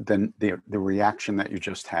the reaction that you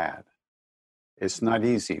just had. It's not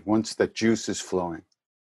easy once that juice is flowing.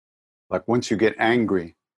 Like once you get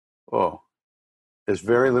angry, there's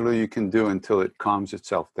very little you can do until it calms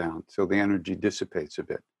itself down, till the energy dissipates a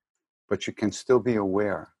bit. But you can still be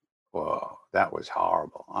aware. Whoa, that was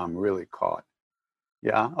horrible. I'm really caught.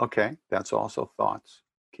 Yeah, okay, that's also thoughts.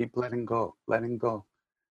 Keep letting go, letting go.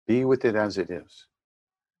 Be with it as it is,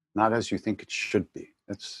 not as you think it should be.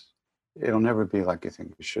 It'll never be like you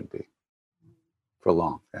think it should be, for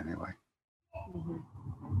long anyway. Mm-hmm.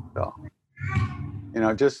 So,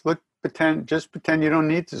 just pretend you don't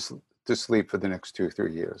need to sleep for the next 2 or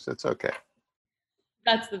 3 years. That's okay.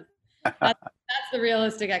 That's the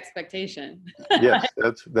realistic expectation. Yes,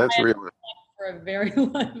 that's realistic.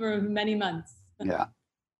 For many months. Yeah.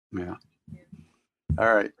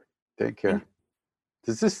 All right. Take care.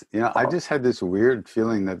 Does this, I just had this weird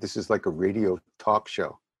feeling that this is like a radio talk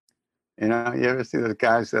show. You ever see the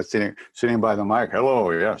guys that's sitting by the mic? Hello,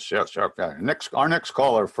 yes. Okay. Our next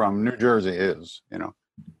caller from New Jersey is,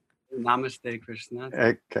 Namaste, Krishna.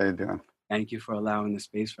 Hey, how you doing? Thank you for allowing the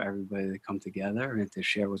space for everybody to come together and to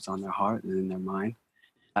share what's on their heart and in their mind.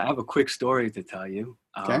 I have a quick story to tell you.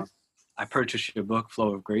 Okay. I purchased your book,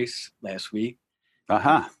 Flow of Grace, last week.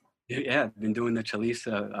 Uh-huh. Yeah, I've been doing the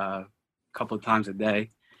Chalisa a couple of times a day.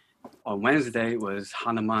 On Wednesday was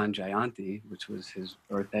Hanuman Jayanti, which was his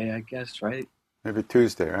birthday, I guess, right? Maybe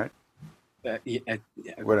Tuesday, right? Yeah,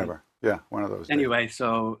 whatever. Yeah, one of those days. Anyway,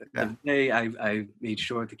 so the day I made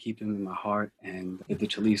sure to keep him in my heart and did the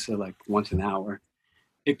Chalisa like once an hour.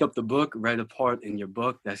 picked up the book, read a part in your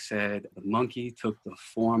book that said the monkey took the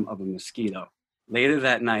form of a mosquito. Later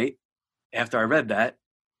that night, after I read that,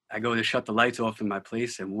 I go to shut the lights off in my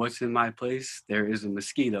place, and what's in my place? There is a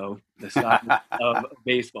mosquito the size of a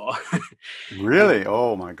baseball. Really?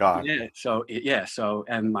 Oh my God. So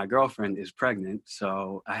and my girlfriend is pregnant,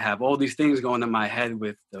 so I have all these things going in my head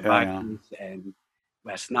with the Yeah, virus and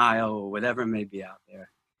West Nile or whatever may be out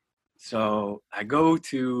there. So I go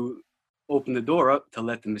to open the door up to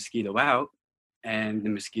let the mosquito out, and the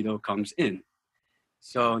mosquito comes in.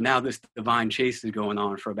 So now this divine chase is going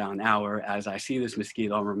on for about an hour. As I see this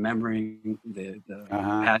mosquito, I'm remembering the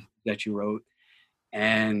passage that you wrote.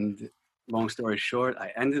 And long story short,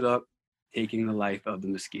 I ended up taking the life of the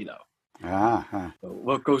mosquito. So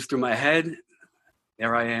what goes through my head?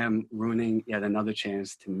 There I am, ruining yet another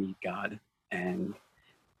chance to meet God. And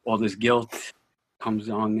all this guilt comes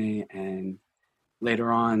on me. And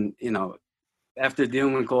later on, after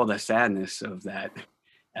dealing with all the sadness of that,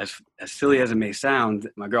 as silly as it may sound,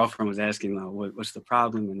 my girlfriend was asking, what's the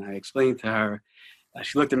problem? And I explained to her.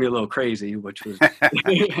 She looked at me a little crazy, which was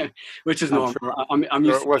which is normal. Sure, I'm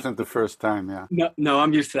used. It wasn't the first time, yeah. No,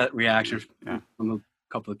 I'm used to that reaction from a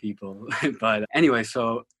couple of people. But anyway,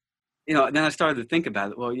 so then I started to think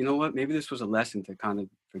about it. Well, you know what? Maybe this was a lesson to kind of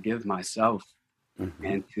forgive myself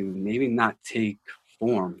and to maybe not take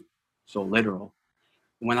form so literal.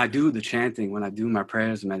 When I do the chanting, when I do my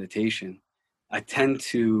prayers and meditation, I tend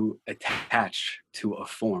to attach to a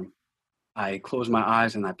form. I close my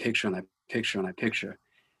eyes and I picture and I picture and I picture.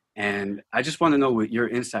 And I just want to know what your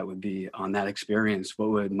insight would be on that experience.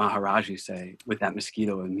 What would Maharaji say with that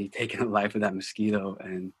mosquito and me taking the life of that mosquito?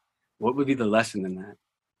 And what would be the lesson in that?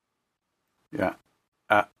 Yeah.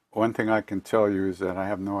 One thing I can tell you is that I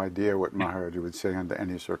have no idea what Maharaji would say under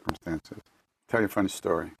any circumstances. I'll tell you a funny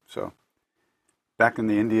story. So back in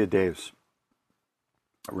the India days,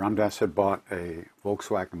 Ram Dass had bought a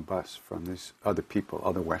Volkswagen bus from these other people,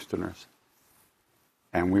 other Westerners.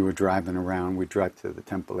 And we were driving around. We drive to the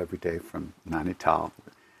temple every day from Nainital.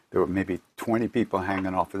 There were maybe 20 people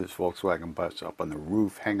hanging off of this Volkswagen bus, up on the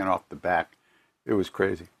roof, hanging off the back. It was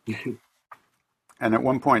crazy. And at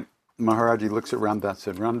one point, Maharaji looks at Ram Dass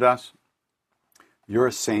and said, Ram Dass, you're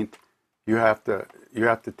a saint. You have to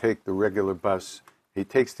take the regular bus. He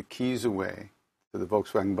takes the keys away to the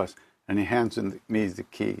Volkswagen bus, and he hands me the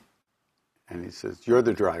key. And he says, you're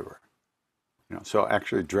the driver. So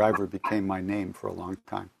actually, driver became my name for a long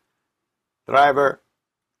time. Driver.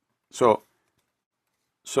 So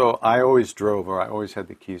I always drove, or I always had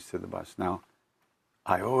the keys to the bus. Now,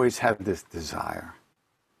 I always had this desire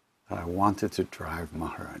that I wanted to drive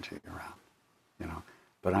Maharaji around,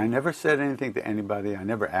 But I never said anything to anybody. I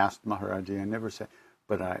never asked Maharaji.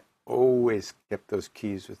 But I always kept those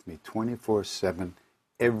keys with me 24/7.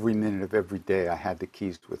 Every minute of every day, I had the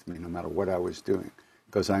keys with me, no matter what I was doing,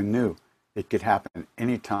 because I knew it could happen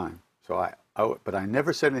any time. But I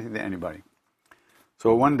never said anything to anybody.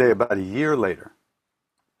 So one day, about a year later,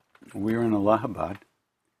 we were in Allahabad,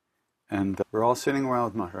 and we're all sitting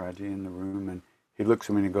around with Maharaji in the room, and he looks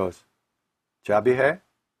at me and he goes, Chabi hai?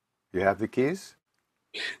 You have the keys?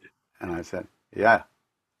 And I said, yeah,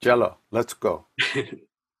 Jello, let's go.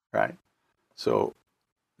 Right? So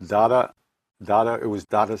Dada, it was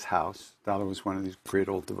Dada's house. Dada was one of these great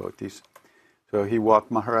old devotees. So he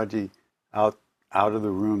walked Maharaji out of the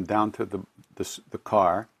room down to the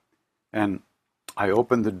car, and I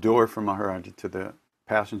opened the door for Maharaji to the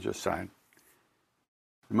passenger side.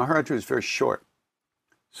 And Maharaji was very short,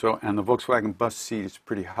 and the Volkswagen bus seat is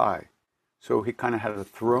pretty high, so he kind of had to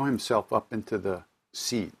throw himself up into the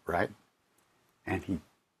seat, right? And he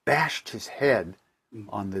bashed his head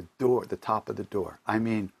on the door, the top of the door. I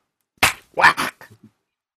mean, whack!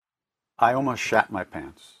 I almost shat my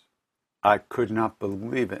pants. I could not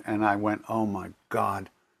believe it. And I went, oh my God,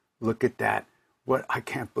 look at that. I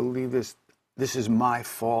can't believe this. This is my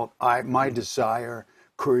fault. My desire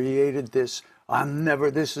created this.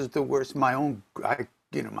 This is the worst. My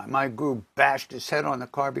guru bashed his head on the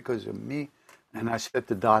car because of me. And I said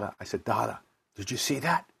to Dada, Dada, did you see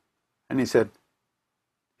that? And he said,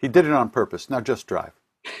 he did it on purpose. Now just drive.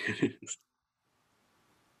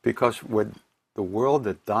 Because with the world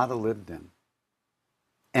that Dada lived in,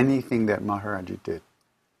 anything that Maharaji did,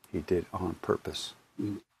 he did on purpose.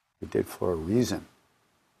 He did for a reason.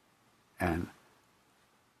 And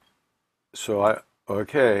so I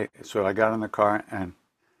got in the car and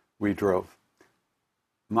we drove.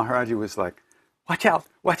 Maharaji was like, watch out,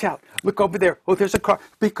 look over there. Oh, there's a car.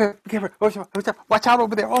 Be careful. Watch out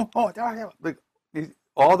over there.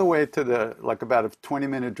 All the way to about a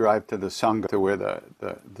 20-minute drive to the Sangha, to where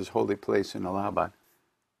this holy place in Allahabad.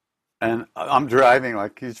 And I'm driving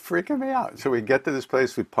like he's freaking me out. So we get to this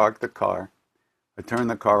place, we park the car. I turn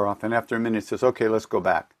the car off, and after a minute he says, okay, let's go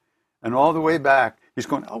back. And all the way back, he's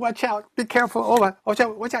going, oh, watch out, be careful, oh,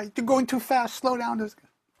 watch out, you're going too fast, slow down.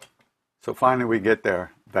 So finally we get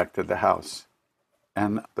there, back to the house.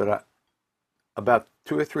 But about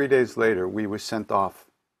 2 or 3 days later, we were sent off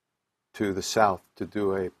to the south to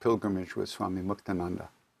do a pilgrimage with Swami Muktananda.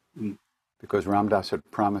 Because Ram Dass had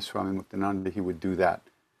promised Swami Muktananda he would do that.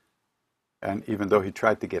 And even though he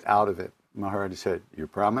tried to get out of it, Maharaj said, you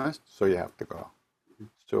promised, so you have to go.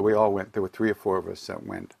 So we all went. There were 3 or 4 of us that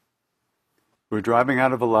went. We were driving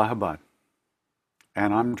out of Allahabad,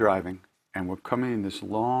 and I'm driving, and we're coming in this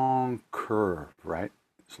long curve, right?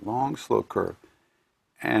 This long, slow curve.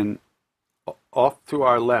 And off to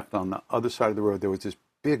our left, on the other side of the road, there was this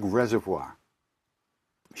big reservoir,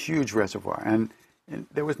 huge reservoir. And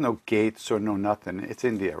there was no gates or no nothing. It's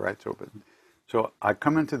India, right? So I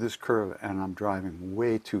come into this curve, and I'm driving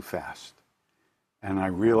way too fast. And I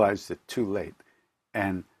realized it too late.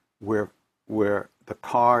 And where the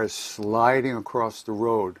car is sliding across the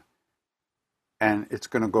road, and it's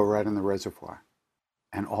going to go right in the reservoir.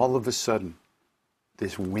 And all of a sudden,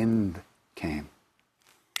 this wind came.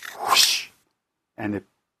 Whoosh! And it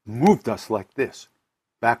moved us like this,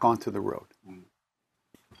 back onto the road.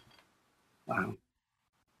 Wow.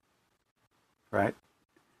 Right?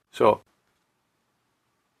 So,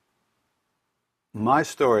 my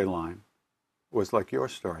storyline was like your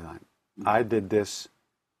storyline. I did this.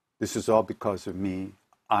 This is all because of me.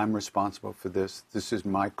 I'm responsible for this. This is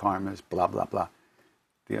my karmas, blah, blah, blah.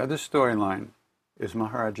 The other storyline is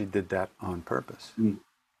Maharaji did that on purpose.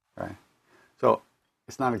 Right? So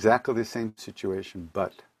it's not exactly the same situation,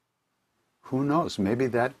 but who knows? Maybe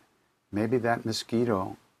that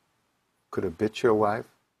mosquito could have bit your wife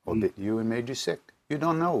or bit you and made you sick. You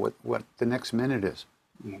don't know what the next minute is.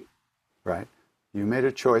 Right? You made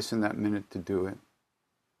a choice in that minute to do it.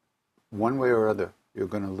 One way or other, you're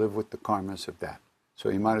going to live with the karmas of that. So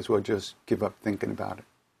you might as well just give up thinking about it.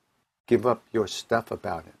 Give up your stuff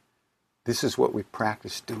about it. This is what we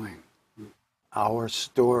practice doing. Our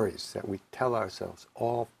stories that we tell ourselves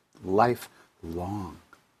all life long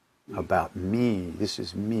about me. This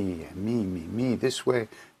is me, and me, this way,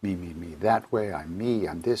 me, that way,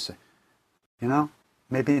 I'm this. You know,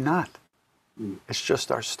 maybe not. It's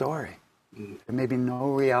just our story. There may be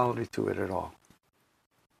no reality to it at all.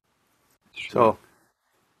 So,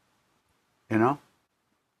 you know,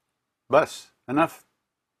 bus, enough,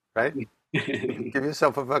 right? Give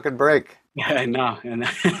yourself a fucking break. Yeah, I know. And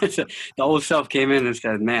the old self came in and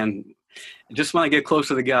said, man, I just want to get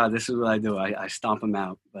closer to God. This is what I do. I stomp him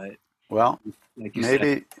out. But well, like you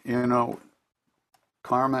maybe, you know,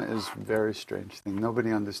 karma is a very strange thing.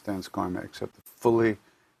 Nobody understands karma except a fully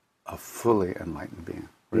enlightened being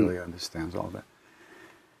really understands all that.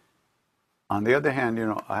 On the other hand, you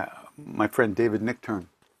know, my friend David Nichtern,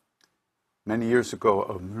 many years ago,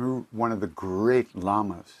 one of the great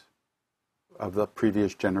lamas of the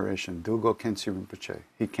previous generation, Dilgo Khyentse Rinpoche,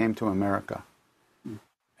 he came to America.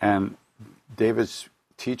 And David's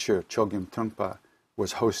teacher, Chogyam Trungpa,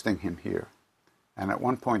 was hosting him here. And at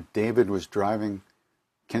one point, David was driving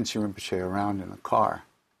Khyentse Rinpoche around in a car.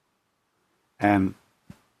 And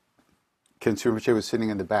Khyentse Rinpoche was sitting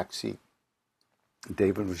in the back seat.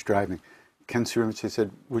 David was driving. Khyentse Rinpoche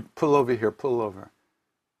said, pull over here, pull over.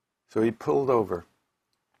 So he pulled over.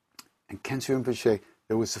 And Khyentse Rinpoche,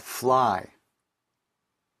 there was a fly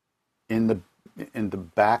in the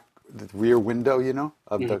back, the rear window, you know,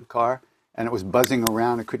 of the car. And it was buzzing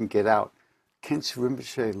around, it couldn't get out. Khyentse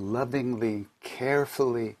Rinpoche lovingly,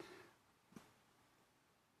 carefully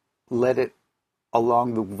let it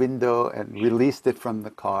along the window and released it from the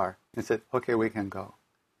car and said, okay, we can go.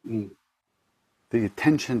 The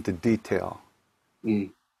attention to detail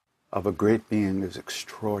of a great being is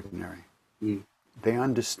extraordinary. They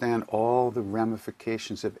understand all the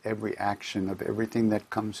ramifications of every action, of everything that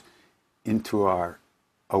comes into our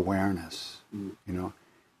awareness, you know,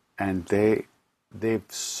 and they've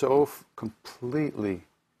so completely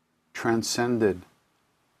transcended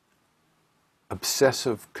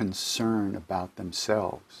obsessive concern about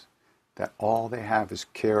themselves that all they have is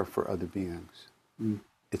care for other beings.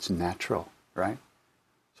 It's natural, right?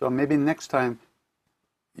 So maybe next time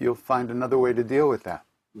you'll find another way to deal with that.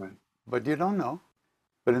 Right. But you don't know.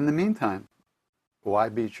 But in the meantime, why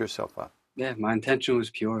beat yourself up? Yeah, my intention was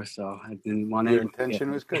pure, so I didn't want Your anyone to intention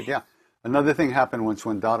get- was good, yeah. Another thing happened once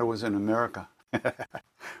when Dada was in America.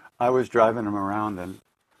 I was driving him around, and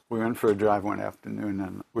we went for a drive one afternoon,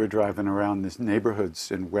 and we were driving around these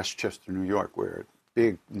neighborhoods in Westchester, New York, where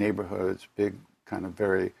big neighborhoods, big kind of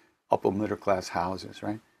very upper middle class houses,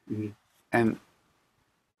 right? Mhm. And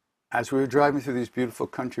as we were driving through these beautiful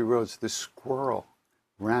country roads, this squirrel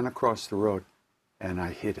ran across the road, and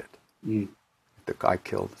I hit it. Mm. The guy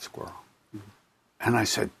killed the squirrel. And I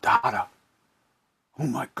said, Dada, oh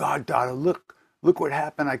my God, Dada, look what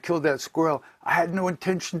happened. I killed that squirrel. I had no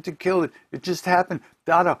intention to kill it. It just happened.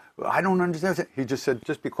 Dada, I don't understand. He just said,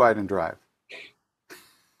 just be quiet and drive.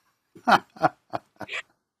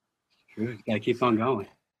 True. Gotta keep on going.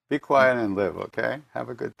 Be quiet and live, okay? Have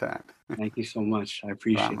a good time. Thank you so much. I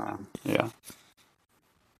appreciate Rama. it. Yeah.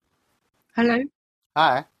 Hello.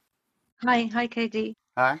 Hi. Hi, KD.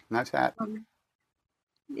 Hi. Nice hat.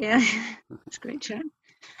 Yeah, it's a great chat.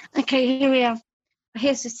 Okay, here we are.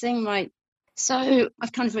 Here's this thing, right? So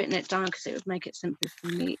I've kind of written it down because it would make it simpler for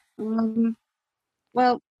me.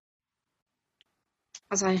 Well,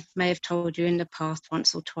 as I may have told you in the past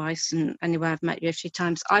once or twice, and anyway, I've met you a few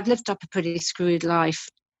times, I've lived up a pretty screwed life.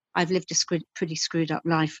 I've lived a pretty screwed up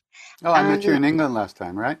life. Oh, I met you in England last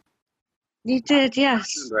time, right? You did, yes.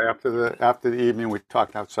 Right after the evening we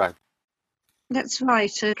talked outside. That's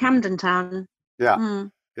right, Camden Town. Yeah.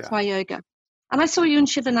 Yeah. Swai Yoga. And I saw you in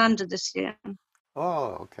Shivananda this year.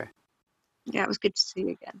 Oh, okay. Yeah, it was good to see you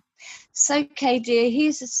again. So, Kay, dear,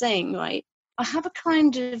 here's the thing, right? I have a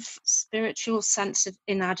kind of spiritual sense of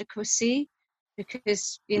inadequacy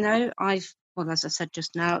because, well, as I said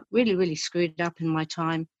just now, really, really screwed up in my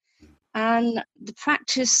time. And the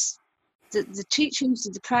practice, the teachings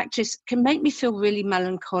of the practice can make me feel really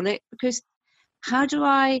melancholic because how do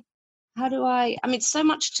I mean, so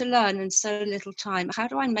much to learn and so little time. How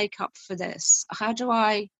do I make up for this? How do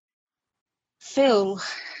I fill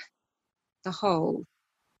the hole?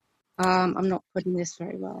 I'm not putting this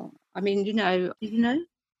very well. I mean, you know.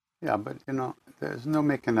 Yeah, but there's no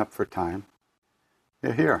making up for time.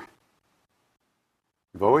 You're here.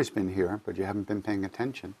 You've always been here, but you haven't been paying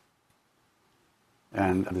attention.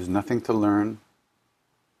 And there's nothing to learn.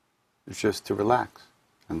 It's just to relax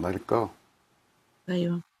and let it go. There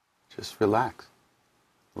you are. Just relax.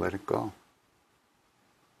 Let it go.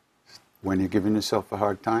 When you're giving yourself a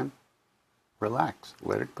hard time, relax.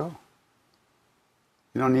 Let it go.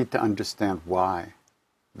 You don't need to understand why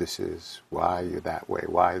this is, why you're that way,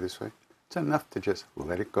 why this way. It's enough to just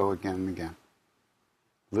let it go again and again.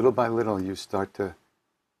 Little by little, you start to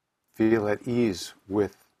feel at ease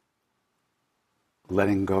with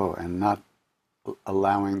letting go and not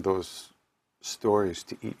allowing those stories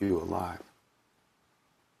to eat you alive.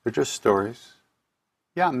 They're just stories.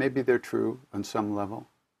 Yeah, maybe they're true on some level,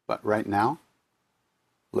 but right now,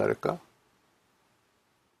 let it go.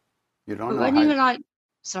 You don't know. When you're like,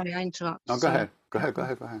 sorry, I interrupt. No, go ahead. Go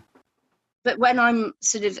ahead. But when I'm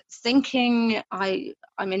sort of thinking, I'm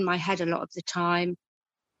in my head a lot of the time,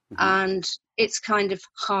 and it's kind of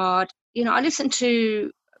hard. I listen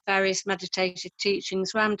to various meditative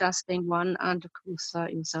teachings, Ram Dass being one, and of course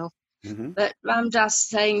yourself. But Ram Dass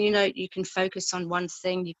saying, you can focus on one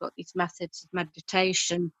thing. You've got these methods of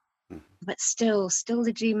meditation, but still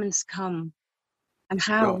the demons come. And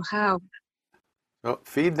how? So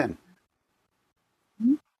feed them.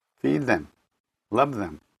 Feed them. Love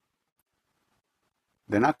them.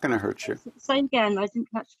 They're not going to hurt you. Say again, I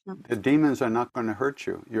didn't catch that. The demons are not going to hurt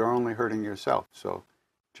you. You're only hurting yourself. So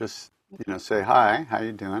just, say, hi, how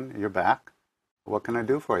you doing? You're back. What can I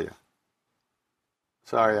do for you?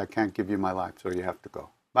 Sorry, I can't give you my life, so you have to go.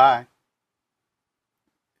 Bye.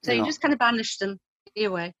 So you just kind of banish them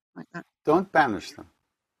away like that. Don't banish them.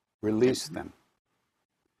 Release them.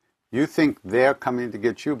 You think they're coming to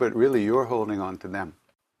get you, but really you're holding on to them.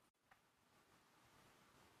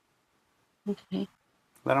 Okay.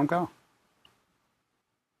 Let them go.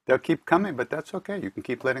 They'll keep coming, but that's okay. You can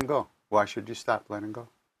keep letting go. Why should you stop letting go?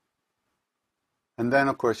 And then,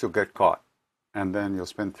 of course, you'll get caught. And then you'll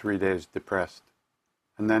spend 3 days depressed.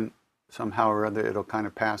 And then somehow or other, it'll kind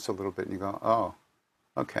of pass a little bit, and you go, oh,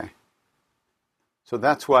 okay. So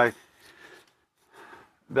that's why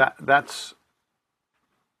that's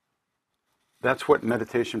what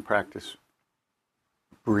meditation practice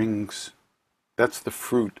brings. That's the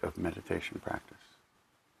fruit of meditation practice,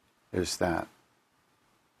 is that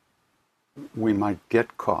we might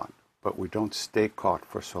get caught, but we don't stay caught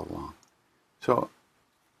for so long. So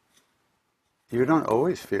you don't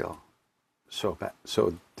always feel so bad,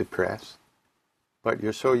 so depressed, but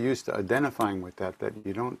you're so used to identifying with that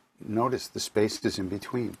you don't notice the spaces in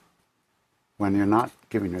between when you're not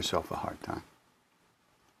giving yourself a hard time.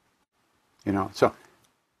 So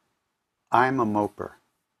I'm a moper,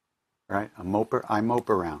 right? A moper, I mope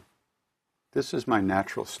around. This is my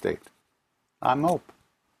natural state. I mope.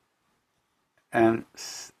 And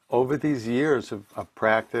over these years of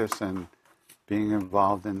practice and being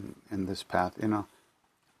involved in this path,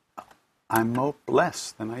 I'm more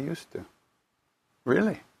blessed than I used to.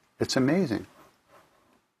 Really. It's amazing.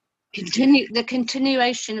 The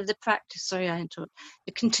continuation of the practice. Sorry, I interrupted.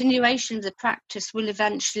 The continuation of the practice will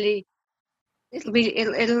eventually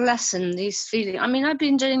it'll lessen these feelings. I mean, I've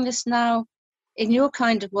been doing this now in your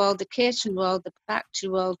kind of world, the Kirtan world, the Bhakti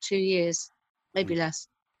world, 2 years, maybe less.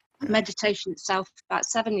 Yeah. Meditation itself, about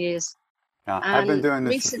 7 years. Now, I've been And doing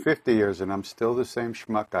this for 50 years and I'm still the same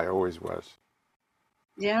schmuck I always was.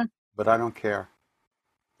 Yeah. But I don't care.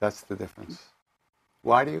 That's the difference.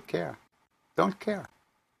 Why do you care? Don't care.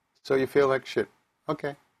 So you feel like shit.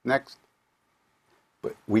 Okay, next.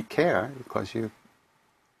 But we care because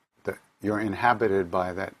you're inhabited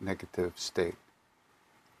by that negative state.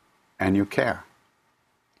 And you care.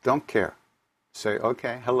 Don't care. Say,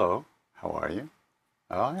 okay, hello, how are you?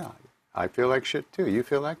 Oh yeah, I feel like shit too. You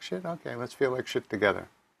feel like shit? Okay, let's feel like shit together.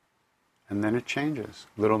 And then it changes.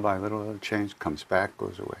 Little by little, it'll change, comes back,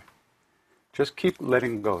 goes away. Just keep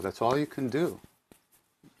letting go. That's all you can do.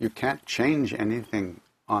 You can't change anything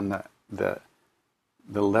on the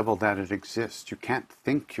level that it exists. You can't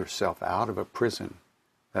think yourself out of a prison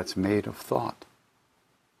that's made of thought.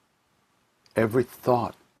 Every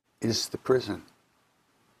thought is the prison.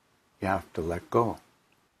 You have to let go.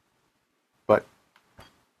 But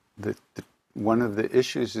one of the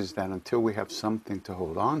issues is that until we have something to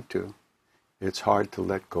hold on to, it's hard to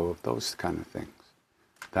let go of those kind of things.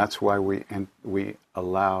 That's why we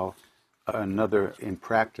allow another, in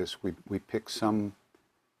practice, we pick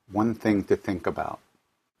one thing to think about.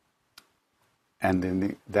 And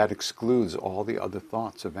then that excludes all the other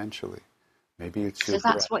thoughts eventually. Maybe it's your So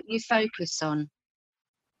that's breath. what you focus on.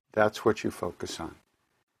 That's what you focus on.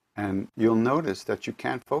 And you'll notice that you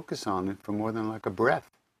can't focus on it for more than like a breath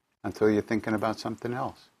until you're thinking about something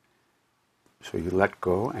else. So you let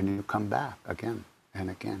go and you come back again and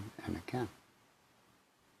again and again.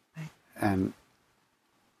 Right. And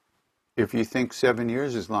if you think 7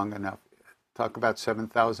 years is long enough, talk about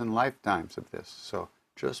 7,000 lifetimes of this. So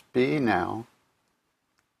just be now.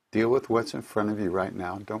 Deal with what's in front of you right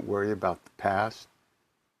now. Don't worry about the past.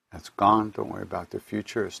 That's gone. Don't worry about the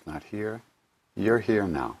future. It's not here. You're here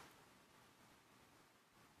now.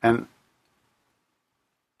 And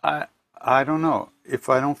I don't know. If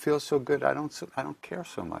I don't feel so good, I don't care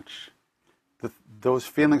so much. Those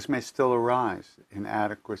feelings may still arise.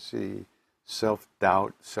 Inadequacy,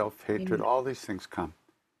 self-doubt, self-hatred, all these things come.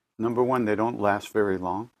 Number one, they don't last very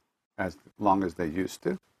long as they used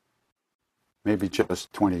to. Maybe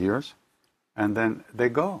just 20 years. And then they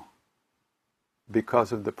go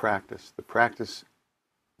because of the practice. The practice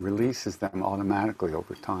releases them automatically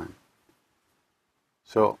over time.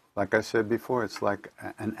 So, like I said before, it's like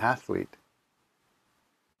an athlete.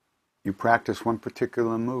 You practice one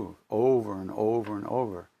particular move over and over and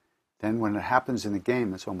over. Then when it happens in the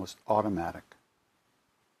game, it's almost automatic.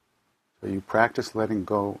 So you practice letting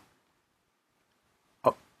go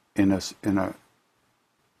up in a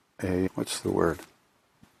what's the word?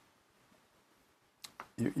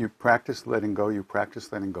 You practice letting go,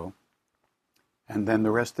 and then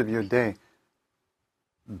the rest of your day,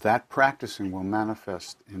 that practicing will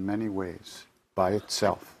manifest in many ways by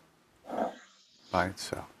itself. By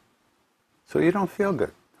itself. So you don't feel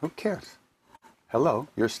good. Who cares? Hello,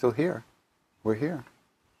 you're still here. We're here.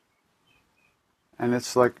 And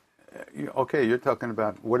it's like, okay, you're talking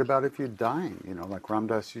about, what about if you're dying? You know, like Ram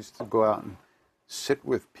Dass used to go out and sit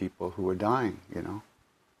with people who were dying, you know.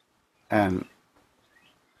 And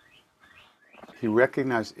he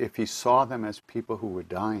recognized if he saw them as people who were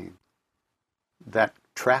dying, that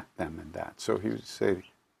trapped them in that. So he would say,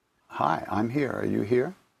 hi, I'm here. Are you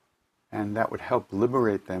here? And that would help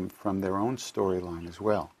liberate them from their own storyline as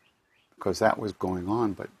well. Because that was going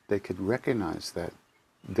on, but they could recognize that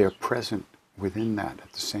they're present within that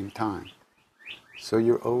at the same time. So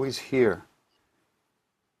you're always here.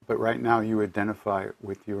 But right now you identify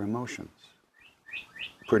with your emotions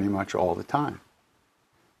pretty much all the time.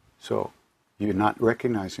 So you're not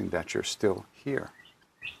recognizing that you're still here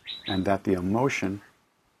and that the emotion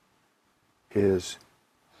is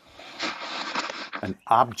an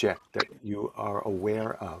object that you are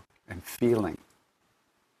aware of and feeling.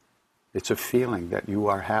 It's a feeling that you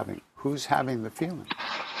are having. Who's having the feeling?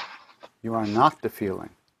 You are not the feeling.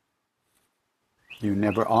 You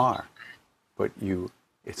never are. But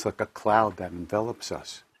it's like a cloud that envelops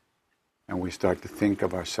us. And we start to think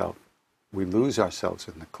of ourselves. We lose ourselves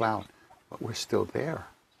in the cloud, but we're still there.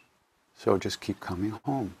 So just keep coming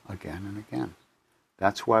home again and again.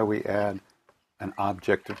 That's why we add an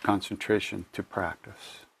object of concentration to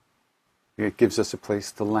practice. It gives us a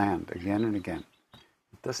place to land again and again.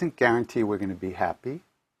 It doesn't guarantee we're going to be happy.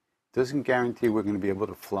 It doesn't guarantee we're going to be able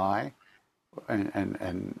to fly.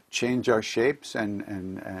 and change our shapes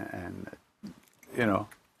and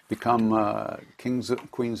become kings,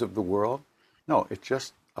 queens of the world. No, it's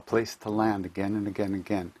just a place to land again and again and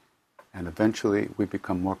again. And eventually we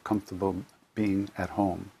become more comfortable being at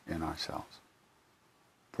home in ourselves.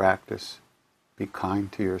 Practice. Be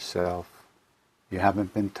kind to yourself. You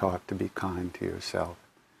haven't been taught to be kind to yourself.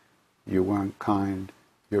 You weren't kind.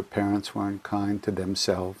 Your parents weren't kind to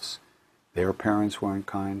themselves. Their parents weren't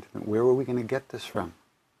kind. Where are we going to get this from?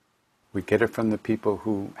 We get it from the people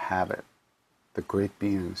who have it, the great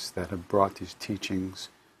beings that have brought these teachings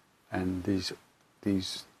and these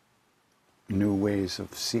new ways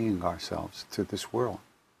of seeing ourselves to this world.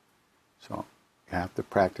 So you have to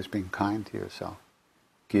practice being kind to yourself.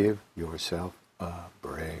 Give yourself a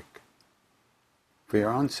break. For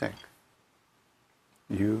your own sake.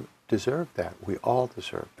 You deserve that. We all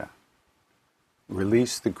deserve that.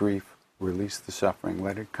 Release the grief, release the suffering,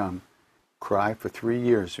 let it come. Cry for 3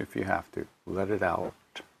 years if you have to. Let it out.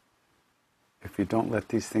 If you don't let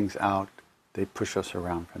these things out, they push us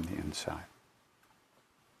around from the inside.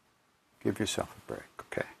 Give yourself a break,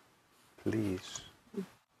 okay? Please.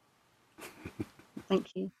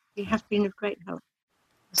 Thank you. You have been of great help.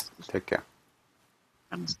 Take care.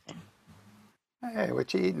 Namaste. Hey,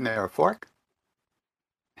 what you eating there? A fork?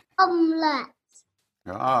 Omelette.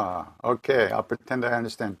 Ah, okay. I'll pretend I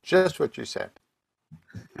understand just what you said.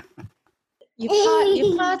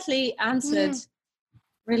 You partly answered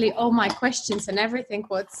really all my questions and everything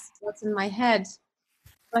what's in my head.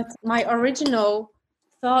 But my original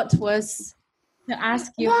thought was to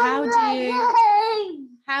ask you, how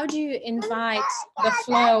do you invite the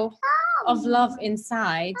flow of love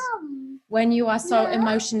inside when you are so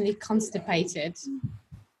emotionally constipated?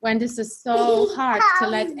 When this is so hard to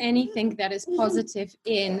let anything that is positive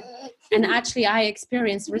in, and actually I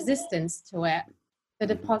experience resistance to it, to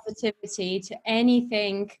the positivity, to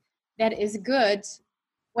anything that is good,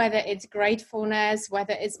 whether it's gratefulness,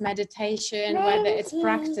 whether it's meditation, whether it's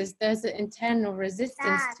practice, there's an internal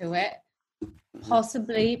resistance to it.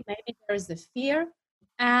 Possibly, maybe there is a fear.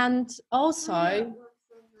 And also,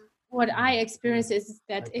 what I experience is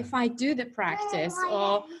that if I do the practice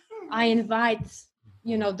or I invite,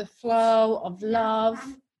 the flow of love,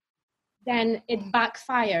 then it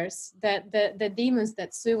backfires. The demons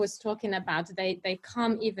that Sue was talking about, they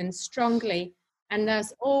come even strongly. And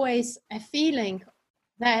there's always a feeling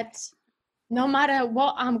that no matter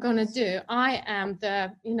what I'm going to do, I am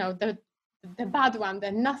the bad one,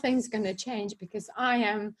 that nothing's going to change because I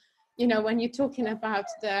am, when you're talking about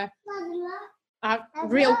the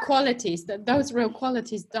real qualities, that those real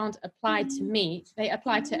qualities don't apply to me. They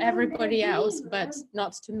apply to everybody else, but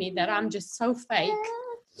not to me, that I'm just so fake.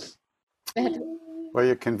 Well,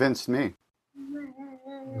 you convinced me.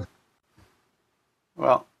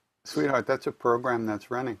 Well, sweetheart, that's a program that's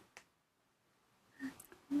running.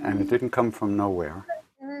 And it didn't come from nowhere.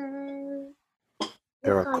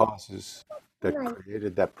 There are causes that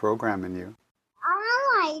created that program in you.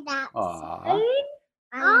 I like that. Aww.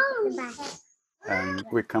 And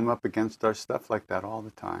we come up against our stuff like that all the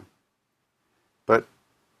time. But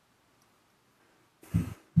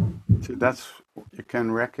see, you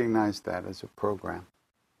can recognize that as a program.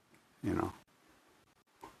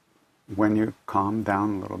 When you calm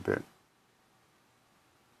down a little bit,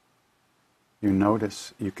 you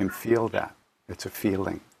notice, you can feel that. It's a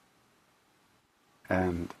feeling.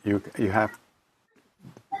 And you have,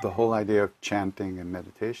 the whole idea of chanting and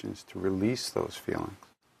meditation is to release those feelings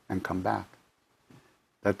and come back.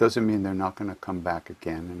 That doesn't mean they're not going to come back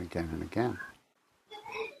again and again and again.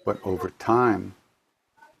 But over time,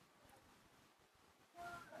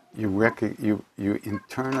 you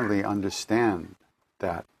internally understand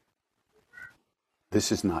that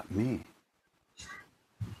this is not me.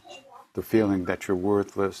 The feeling that you're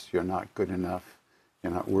worthless, you're not good enough,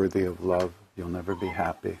 you're not worthy of love, you'll never be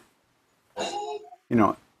happy.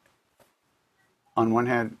 On one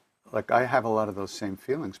hand, like I have a lot of those same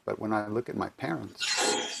feelings, but when I look at my parents,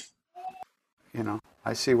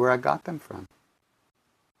 I see where I got them from.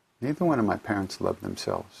 Neither one of my parents loved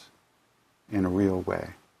themselves in a real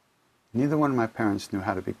way. Neither one of my parents knew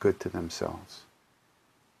how to be good to themselves.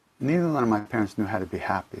 Neither one of my parents knew how to be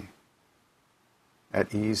happy,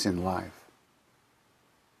 at ease in life.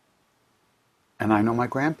 And I know my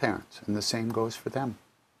grandparents, and the same goes for them.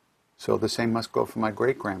 So the same must go for my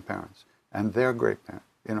great-grandparents and their great-parents,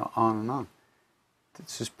 on and on.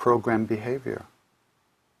 This is programmed behavior.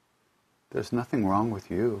 There's nothing wrong with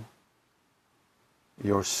you.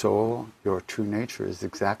 Your soul, your true nature is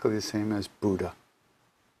exactly the same as Buddha,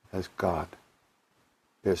 as God.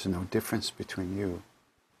 There's no difference between you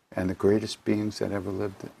and the greatest beings that ever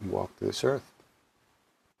lived and walked this earth.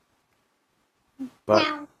 But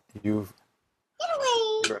Now, you're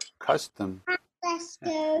accustomed let's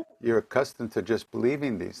go. you're accustomed to just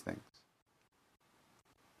believing these things,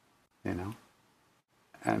 you know,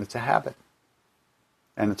 and it's a habit,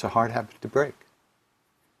 and it's a hard habit to break.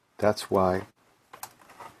 That's why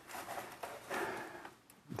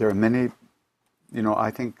there are many, you know,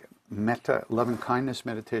 I think metta, loving kindness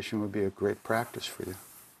meditation would be a great practice for you,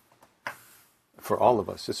 for all of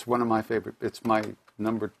us. It's one of my favorite, it's my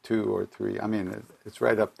number 2 or 3. I mean, it's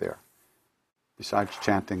right up there. Besides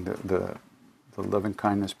chanting, the loving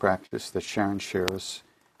kindness practice that Sharon shares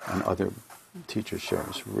and other teachers share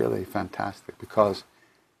is really fantastic because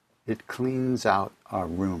it cleans out our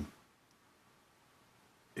room.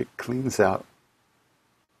 It cleans out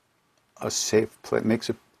a safe place.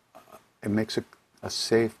 It makes a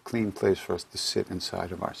safe, clean place for us to sit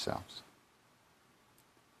inside of ourselves.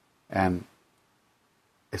 And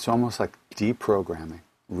it's almost like deprogramming,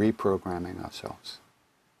 reprogramming ourselves.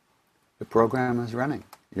 The program is running.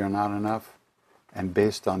 You're not enough. And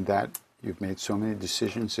based on that, you've made so many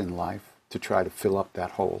decisions in life to try to fill up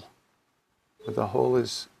that hole. But the hole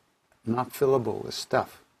is not fillable with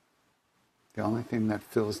stuff. The only thing that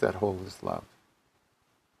fills that hole is love.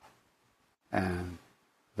 And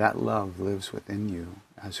that love lives within you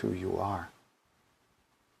as who you are.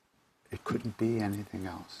 It couldn't be anything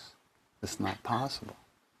else. It's not possible.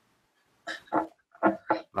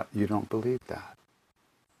 But you don't believe that.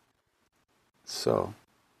 So,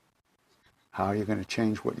 how are you going to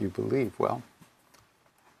change what you believe? Well,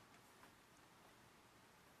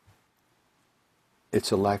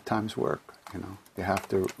 it's a lifetime's work, you know. You have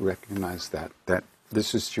to recognize that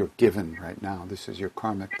this is your given right now. This is your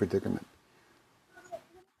karmic predicament.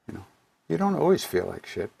 You know, you don't always feel like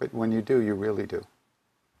shit, but when you do, you really do.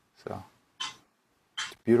 So,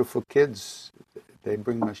 beautiful kids, they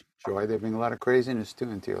bring much joy. They bring a lot of craziness too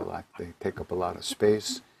into your life. They take up a lot of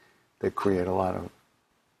space. They create a lot of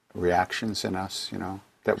reactions in us, you know,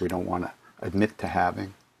 that we don't want to admit to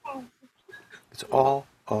having. It's all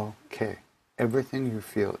okay. Everything you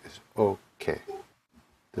feel is okay.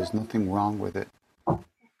 There's nothing wrong with it.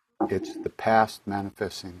 It's the past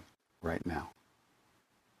manifesting right now.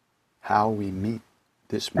 How we meet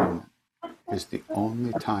this moment is the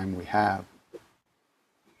only time we have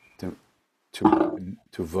to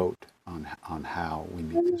vote on how we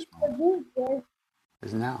meet this moment.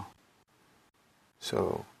 Is now.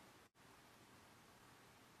 So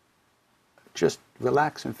just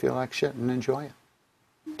relax and feel like shit and enjoy it.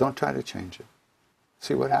 Don't try to change it.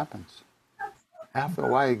 See what happens. After a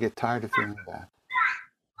while, you get tired of feeling bad.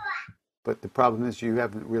 But the problem is you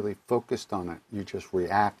haven't really focused on it. You just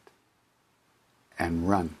react and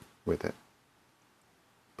run with it.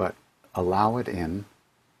 But allow it in.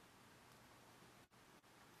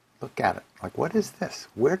 Look at it. Like, what is this?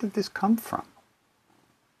 Where did this come from?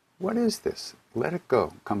 What is this? Let it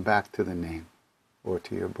go. Come back to the name or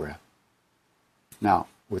to your breath. Now,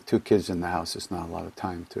 with 2 kids in the house, it's not a lot of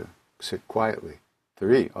time to sit quietly.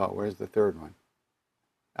 3. Oh, where's the 3rd one?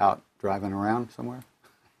 Out driving around somewhere?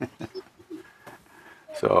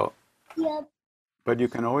 So, Yep. but you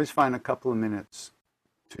can always find a couple of minutes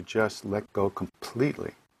to just let go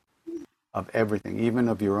completely of everything, even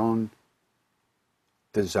of your own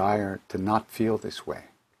desire to not feel this way.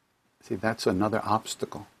 See, that's another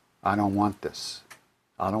obstacle. I don't want this.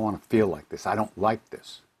 I don't want to feel like this. I don't like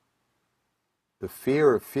this. The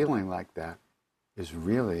fear of feeling like that is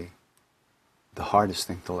really the hardest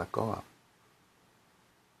thing to let go of.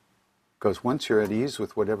 Because once you're at ease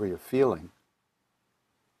with whatever you're feeling,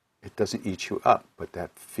 it doesn't eat you up. But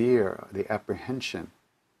that fear, the apprehension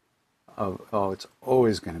of, oh, it's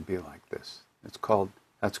always going to be like this. That's called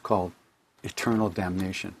eternal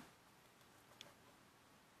damnation.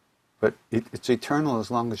 But it's eternal as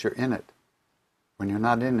long as you're in it. When you're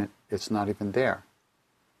not in it, it's not even there.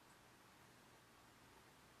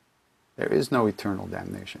 There is no eternal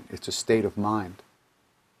damnation. It's a state of mind.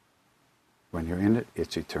 When you're in it,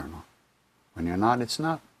 it's eternal. When you're not, it's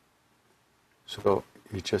not. So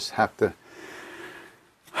you just have to,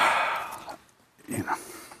 you know,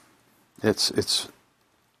 this is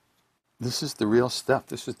the real stuff.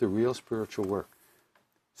 This is the real spiritual work.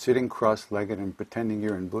 Sitting cross-legged and pretending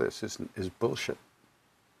you're in bliss is bullshit.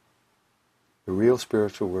 The real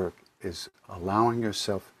spiritual work is allowing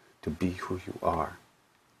yourself to be who you are,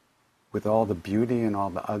 with all the beauty and all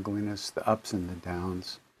the ugliness, the ups and the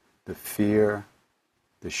downs, the fear,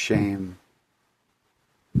 the shame,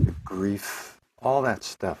 the grief, all that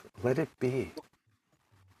stuff. Let it be.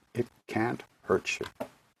 It can't hurt you.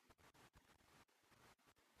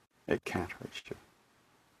 It can't hurt you.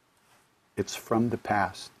 It's from the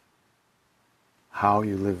past. how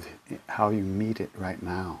you live, how you meet it right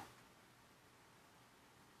now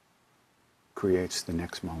creates the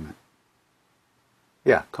next moment.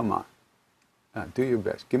 Yeah, come on. Do your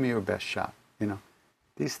best. Give me your best shot. You know,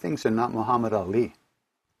 these things are not Muhammad Ali.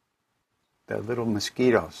 They're little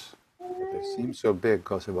mosquitoes. They seem so big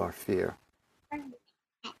because of our fear.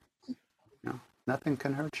 You know, nothing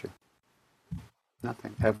can hurt you.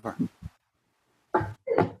 Nothing, ever.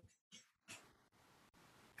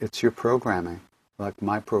 It's your programming. Like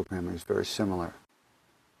my programming is very similar.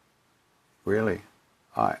 Really.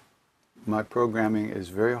 My programming is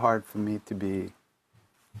very hard for me to be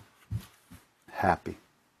happy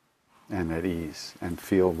and at ease and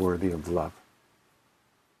feel worthy of love.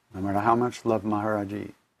 No matter how much love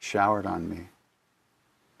Maharaji showered on me,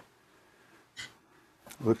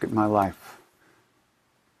 look at my life.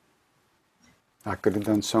 I could have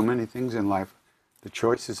done so many things in life. The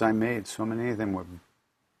choices I made, so many of them were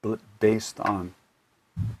based on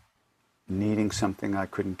needing something I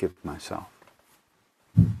couldn't give myself.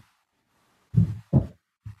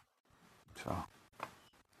 So,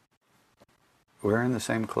 we're in the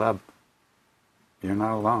same club. You're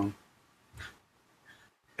not alone.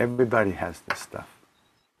 Everybody has this stuff.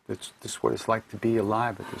 This is what it's like to be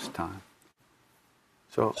alive at this time.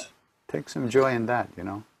 So, take some joy in that, you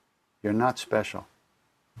know. You're not special.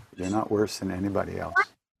 You're not worse than anybody else.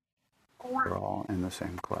 We're all in the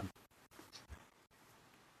same club.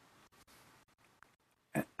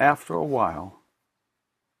 After a while,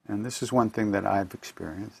 and this is one thing that I've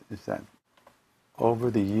experienced, is that over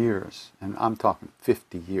the years, and I'm talking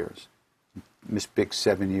 50 years, Miss Big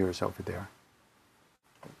 7 years over there,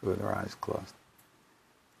 with her eyes closed,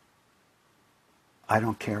 I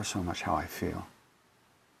don't care so much how I feel.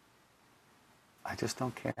 I just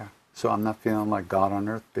don't care. So I'm not feeling like God on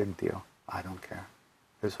earth, big deal. I don't care.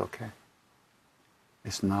 It's okay.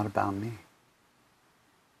 It's not about me.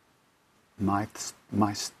 My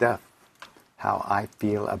stuff, how I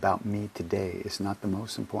feel about me today, is not the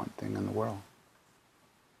most important thing in the world.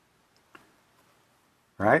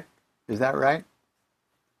 Right? Is that right?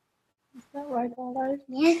 Is that right, Olive?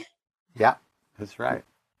 Yeah. Yeah, that's right.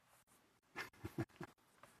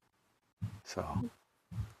 So,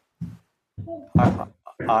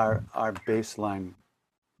 our baseline,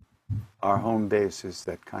 our home base is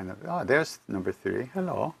that kind of, oh, there's number 3.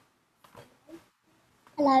 Hello.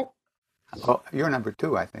 Hello. Oh, you're number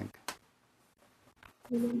 2, I think.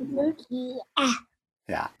 Number 2. Yeah.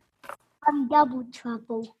 Yeah. I'm double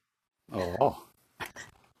trouble. Oh.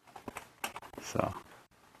 So,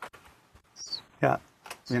 yeah,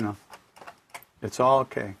 you know, it's all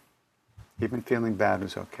okay. Even feeling bad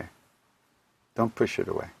is okay. Don't push it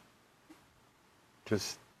away.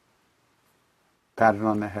 Just pat it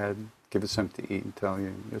on the head, give it something to eat, and tell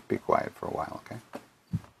you, just be quiet for a while, okay?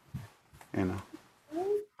 You know.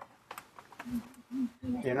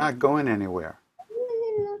 You're not going anywhere.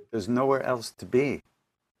 There's nowhere else to be.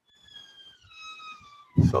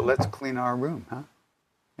 So let's clean our room, huh?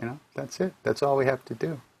 You know, that's it. That's all we have to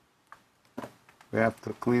do. We have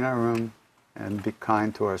to clean our room and be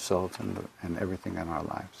kind to ourselves and everything in our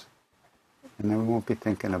lives. And then we won't be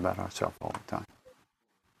thinking about ourselves all the time.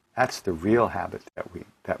 That's the real habit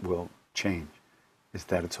that will change, is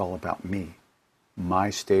that it's all about me. My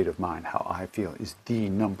state of mind, how I feel, is the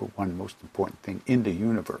number one most important thing in the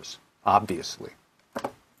universe, obviously.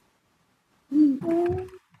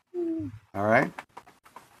 All right?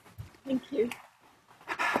 Thank you.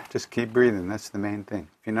 Just keep breathing. That's the main thing.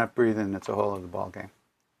 If you're not breathing, that's a whole other ball game.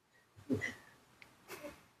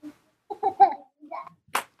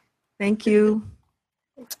 Thank you.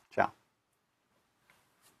 Ciao.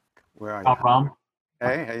 Where are you? Ram,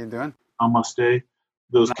 Hey, how you doing? namaste.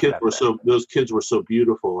 Those Not kids that were bad. those kids were so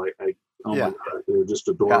beautiful. Oh Yeah. my God, they were just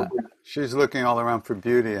Yeah, adorable. she's looking all around for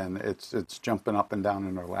beauty, and it's jumping up and down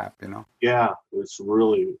in her lap, you know. Yeah, it's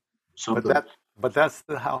really But something. that's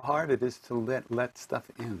how hard it is to let stuff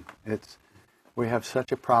in. We have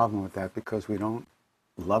such a problem with that because we don't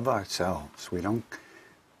love ourselves.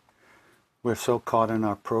 We're so caught in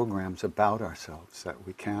our programs about ourselves that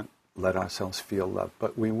we can't let ourselves feel love,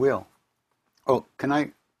 but we will. Oh, can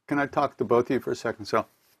I talk to both of you for a second? So,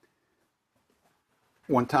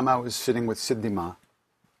 one time I was sitting with Siddhima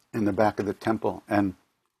in the back of the temple, and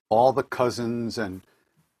all the cousins and,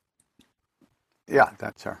 yeah,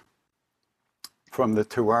 that's her, from the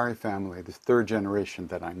Tiwari family, the 3rd generation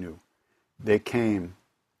that I knew. They came.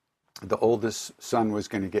 The oldest son was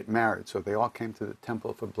going to get married, so they all came to the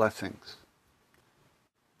temple for blessings.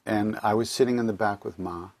 And I was sitting in the back with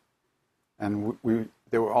Ma, and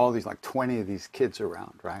there were all these, like 20 of these kids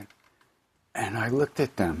around, right? And I looked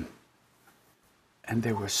at them, and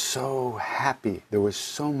they were so happy. There was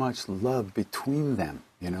so much love between them,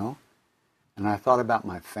 you know? And I thought about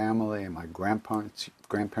my family and my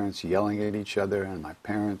grandparents yelling at each other, and my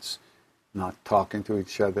parents not talking to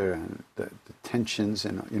each other, and the tensions,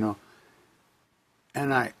 and, you know.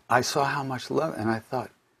 And I saw how much love, and I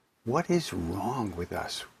thought, what is wrong with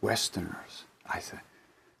us Westerners? I said.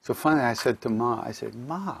 So finally I said to Ma,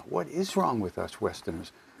 Ma, what is wrong with us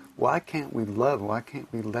Westerners? Why can't we love? Why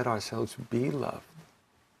can't we let ourselves be loved?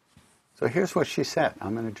 So here's what she said.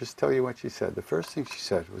 I'm going to just tell you what she said. The first thing she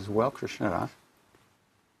said was, well, Krishnadas,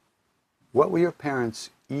 what were your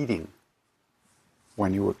parents eating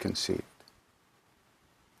when you were conceived?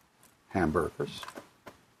 Hamburgers.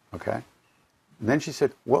 Okay? And then she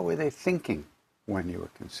said, what were they thinking when you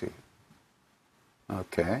were conceived?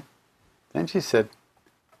 Okay. Then she said,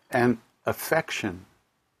 and affection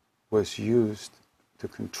was used to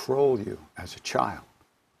control you as a child.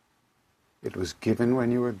 It was given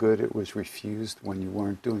when you were good, it was refused when you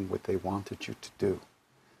weren't doing what they wanted you to do.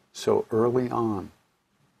 So early on,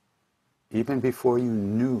 even before you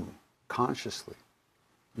knew consciously,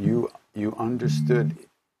 you understood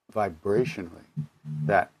vibrationally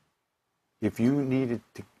that if you needed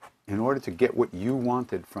to, in order to get what you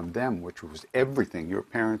wanted from them, which was everything, your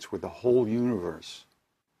parents were the whole universe,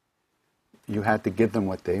 you had to give them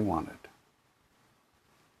what they wanted.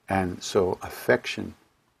 And so affection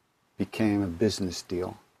became a business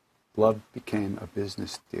deal. Love became a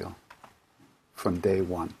business deal from day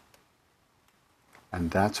one. And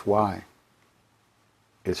that's why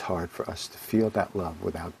it's hard for us to feel that love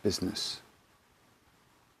without business.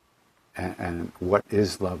 And what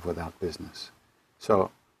is love without business?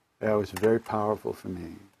 So that was very powerful for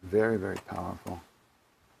me. Very, very powerful.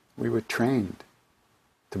 We were trained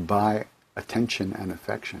to buy attention and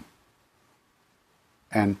affection.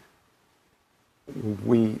 And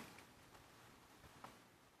we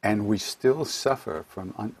still suffer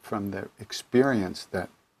from the experience that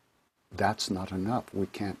that's not enough. We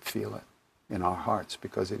can't feel it in our hearts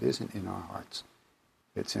because it isn't in our hearts.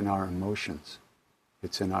 It's in our emotions.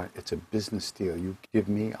 It's a business deal. You give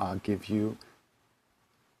me, I'll give you.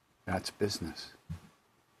 That's business.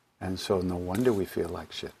 And so no wonder we feel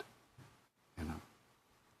like shit, you know.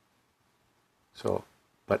 So,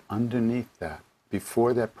 but underneath that,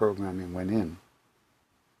 before that programming went in,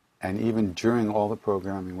 and even during all the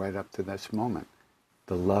programming right up to this moment,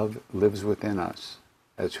 the love lives within us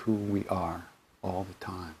as who we are all the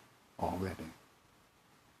time, already.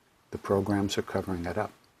 The programs are covering it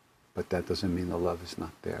up, but that doesn't mean the love is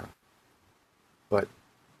not there. But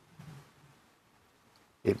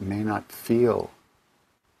it may not feel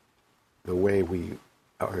the way we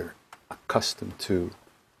are accustomed to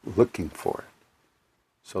looking for it.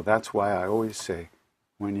 So that's why I always say,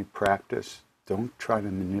 when you practice, don't try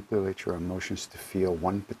to manipulate your emotions to feel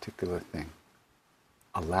one particular thing.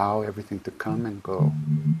 Allow everything to come and go.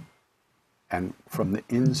 And from the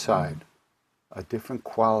inside, a different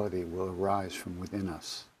quality will arise from within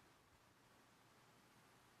us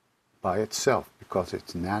by itself, because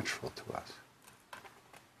it's natural to us.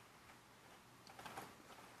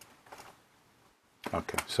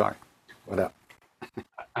 Okay, sorry. What up?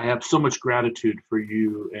 I have so much gratitude for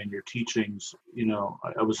you and your teachings. You know,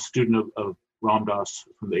 I was a student of Ram Dass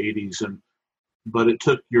from the 80s, but it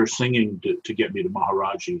took your singing to get me to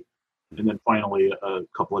Maharaji. And then finally, a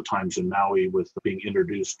couple of times in Maui with being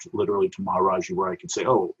introduced literally to Maharaji, where I could say,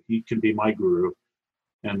 oh, he can be my guru.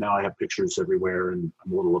 And now I have pictures everywhere, and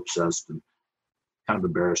I'm a little obsessed and kind of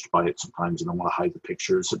embarrassed by it sometimes, and I want to hide the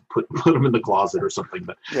pictures and put them in the closet or something.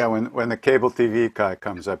 But yeah, when the cable TV guy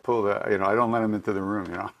comes, I pull I don't let him into the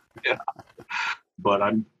room, Yeah. But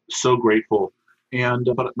I'm so grateful. And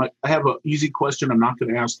I have an easy question. I'm not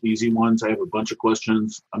going to ask the easy ones. I have a bunch of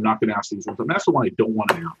questions. I'm not going to ask these ones. I'm going to ask the one I don't want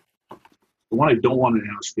to ask. The one I don't want to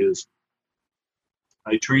ask is,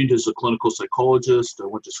 I trained as a clinical psychologist. I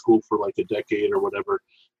went to school for like a decade or whatever,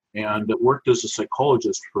 and worked as a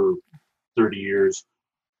psychologist for 30 years,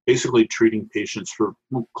 basically treating patients for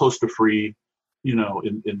close to free,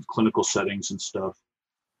 in clinical settings and stuff.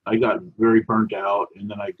 I got very burned out, and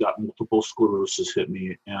then I got multiple sclerosis hit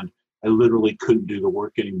me, and I literally couldn't do the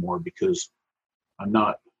work anymore because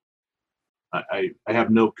I have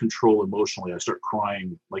no control emotionally. I start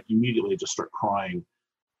crying, like immediately just start crying.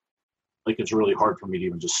 Like it's really hard for me to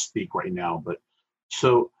even just speak right now. But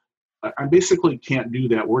so I basically can't do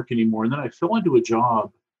that work anymore. And then I fell into a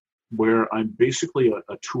job where I'm basically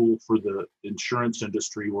a tool for the insurance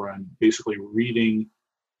industry, where I'm basically reading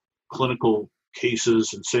clinical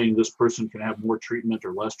cases and saying this person can have more treatment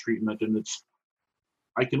or less treatment. And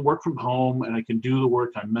I can work from home and I can do the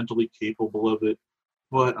work. I'm mentally capable of it.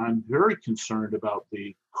 but I'm very concerned about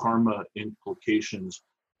the karma implications.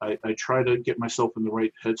 I try to get myself in the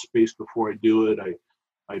right headspace before I do it.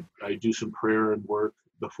 I do some prayer and work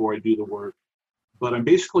before I do the work. But I'm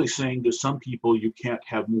basically saying to some people, you can't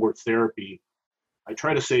have more therapy. I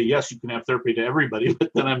try to say, yes, you can have therapy to everybody,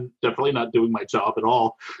 but then I'm definitely not doing my job at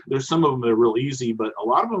all. There's some of them that are real easy, but a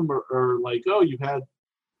lot of them are like, oh, you've had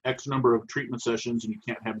X number of treatment sessions and you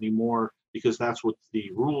can't have any more because that's what the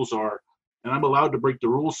rules are. And I'm allowed to break the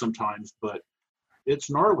rules sometimes, but it's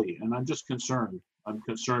gnarly, and I'm just concerned. I'm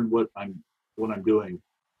concerned what I'm doing.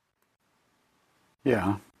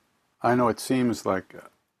 Yeah, I know it seems like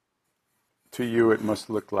to you it must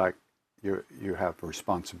look like you have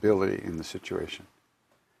responsibility in the situation,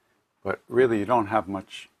 but really you don't have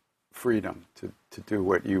much freedom to do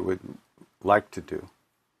what you would like to do.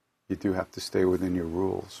 You do have to stay within your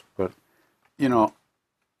rules, but you know,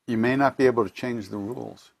 you may not be able to change the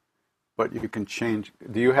rules, but you can change.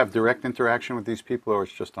 Do you have direct interaction with these people, or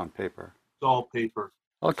it's just on paper? It's all paper.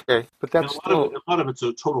 Okay, but And that's a lot of it's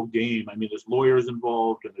a total game. I mean, there's lawyers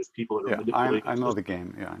involved, and there's people that are manipulating. I know the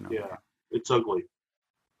game. Yeah, I know. Yeah, it's ugly.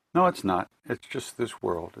 No, it's not. It's just this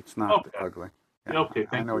world. It's not ugly. Yeah, okay,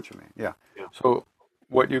 I know what you mean. Yeah. Yeah. So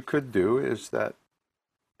what you could do is that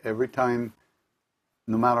every time,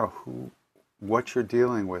 no matter what you're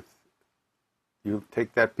dealing with, you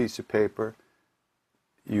take that piece of paper,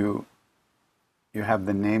 you have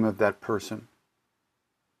the name of that person,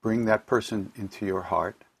 bring that person into your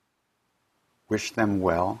heart, wish them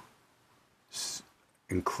well,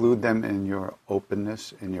 include them in your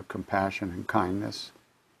openness, in your compassion and kindness,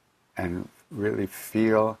 and really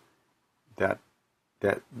feel that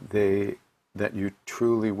you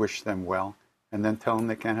truly wish them well, and then tell them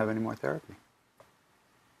they can't have any more therapy.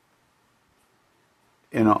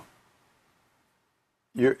 You know,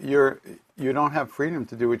 you don't have freedom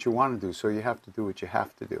to do what you want to do, so you have to do what you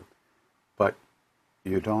have to do. But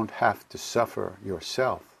you don't have to suffer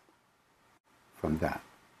yourself from that.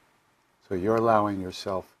 So you're allowing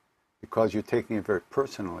yourself, because you're taking it very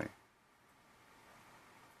personally,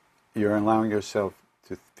 you're allowing yourself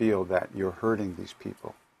to feel that you're hurting these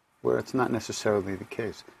people, where it's not necessarily the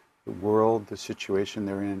case. The world, the situation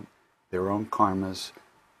they're in, their own karmas,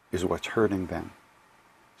 is what's hurting them.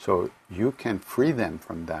 So you can free them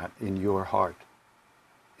from that in your heart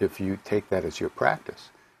if you take that as your practice.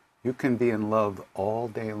 You can be in love all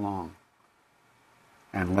day long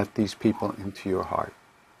and let these people into your heart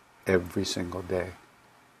every single day.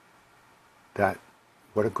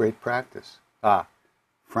 What a great practice.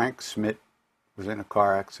 Frank Smith was in a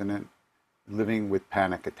car accident, living with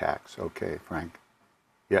panic attacks. Okay, Frank.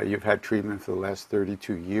 Yeah, you've had treatment for the last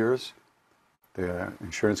 32 years. The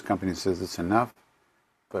insurance company says it's enough.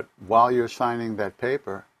 But while you're signing that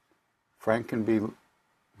paper, Frank can be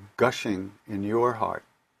gushing in your heart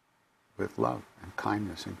with love and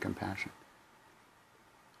kindness and compassion.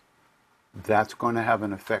 That's going to have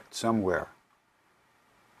an effect somewhere.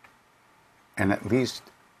 And at least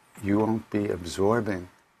you won't be absorbing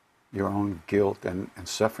your own guilt and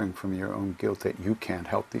suffering from your own guilt that you can't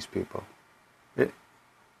help these people.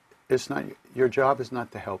 It's not, your job is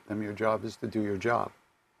not to help them, your job is to do your job.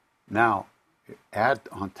 Now, add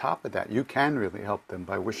on top of that, you can really help them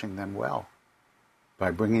by wishing them well,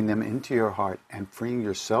 by bringing them into your heart and freeing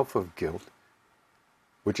yourself of guilt,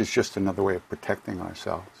 which is just another way of protecting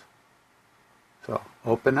ourselves. So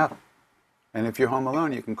open up. And if you're home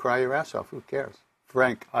alone, you can cry your ass off. Who cares?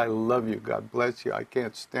 Frank, I love you. God bless you. I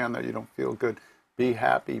can't stand that you don't feel good. Be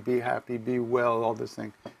happy, be well, all this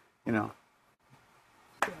thing. You know,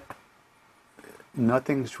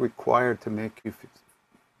 nothing's required to make you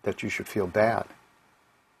that you should feel bad.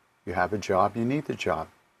 You have a job, you need the job.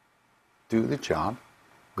 Do the job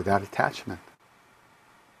without attachment,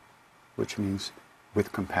 which means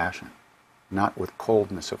with compassion, not with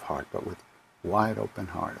coldness of heart, but with wide open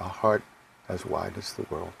heart, a heart as wide as the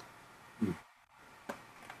world.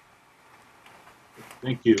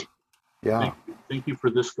 Thank you. Yeah. Thank you for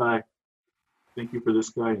this guy. Thank you for this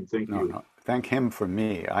guy, and thank you. No. Thank him for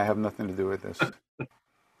me. I have nothing to do with this.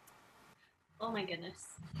 Oh my goodness.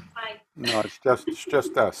 Hi. No, it's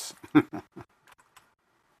just us.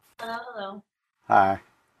 Hello. Hi.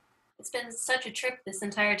 It's been such a trip this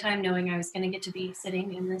entire time knowing I was going to get to be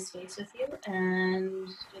sitting in this space with you and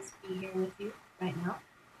just be here with you right now.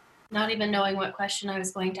 Not even knowing what question I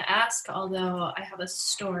was going to ask, although I have a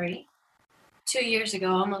story. 2 years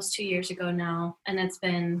ago, almost 2 years ago now, and it's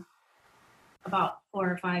been about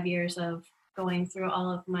 4 or 5 years of going through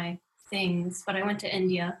all of my things, but I went to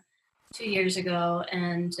India 2 years ago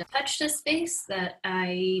and touched a space that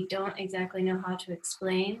I don't exactly know how to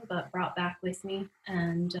explain, but brought back with me.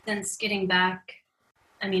 And since getting back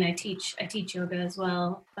I mean, I teach yoga as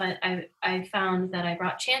well, but I found that I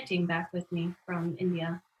brought chanting back with me from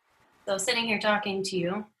India. So sitting here talking to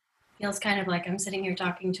you feels kind of like I'm sitting here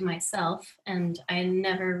talking to myself, and I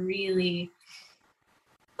never really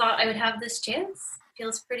thought I would have this chance.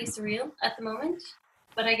 Feels pretty surreal at the moment.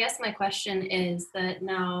 But I guess my question is that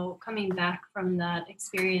now coming back from that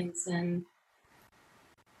experience and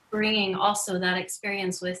bringing also that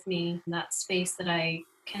experience with me, that space that I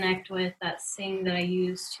connect with, that thing that I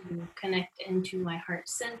use to connect into my heart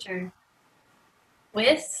center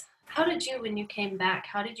with, how did you, when you came back,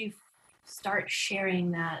 how did you start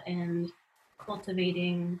sharing that and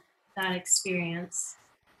cultivating that experience?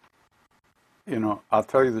 You know, I'll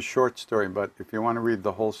tell you the short story, but if you want to read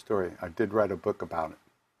the whole story, I did write a book about it.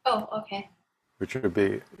 Oh, okay. Which would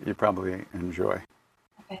be, you probably enjoy.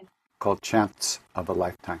 Okay. Called Chants of a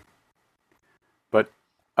Lifetime. But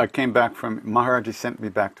I came back from, Maharaji sent me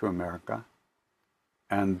back to America.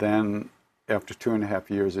 And then after 2.5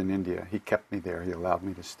 years in India, he kept me there. He allowed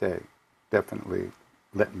me to stay. Definitely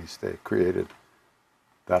let me stay. Created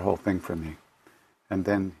that whole thing for me. And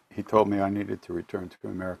then he told me I needed to return to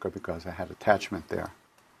America because I had attachment there.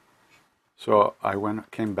 So I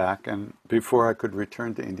came back, and before I could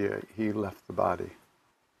return to India, he left the body.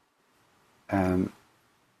 And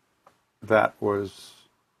that was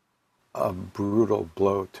a brutal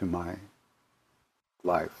blow to my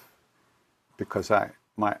life, because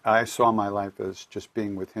I saw my life as just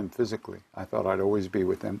being with him physically. I thought I'd always be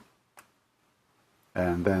with him.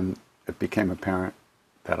 And then it became apparent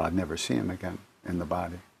that I'd never see him again in the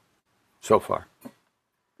body, so far.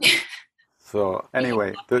 So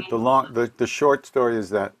anyway, the short story is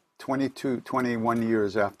that 21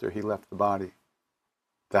 years after he left the body,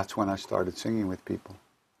 that's when I started singing with people.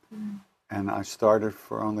 Mm. And I started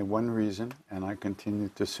for only one reason, and I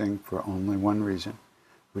continued to sing for only one reason,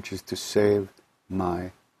 which is to save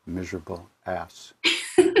my miserable ass.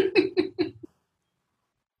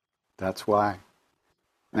 That's why.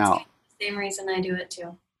 Now, same reason I do it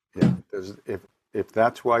too. Yeah, if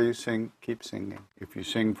that's why you sing, keep singing. If you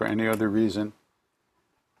sing for any other reason,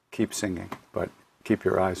 keep singing, but keep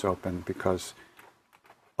your eyes open, because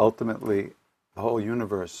ultimately the whole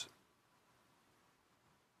universe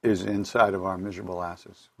is inside of our miserable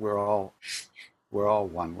asses. We're all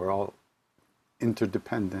one. We're all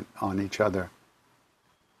interdependent on each other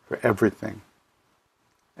for everything.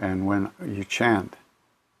 And when you chant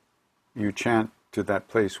to that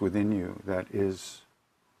place within you that is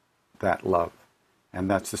that love. And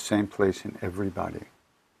that's the same place in everybody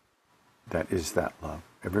that is that love.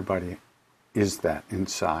 Everybody is that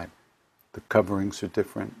inside. The coverings are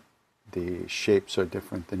different, the shapes are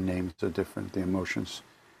different, the names are different, the emotions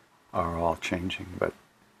are all changing, but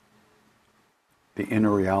the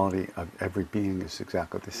inner reality of every being is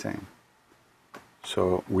exactly the same.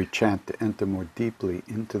 So we chant to enter more deeply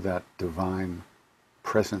into that divine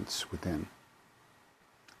presence within.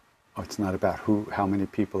 It's not about how many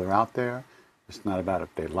people are out there. It's not about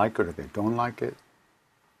if they like it or they don't like it.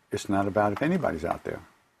 It's not about if anybody's out there.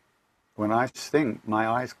 When I sing, my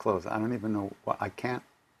eyes close. I don't even know what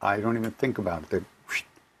I don't even think about it.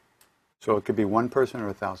 So it could be one person or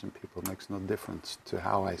 1,000 people. It makes no difference to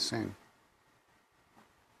how I sing.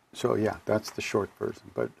 So yeah, that's the short version.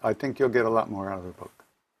 But I think you'll get a lot more out of the book.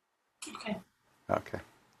 Okay. Okay.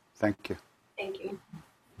 Thank you. Thank you.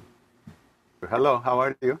 Hello, how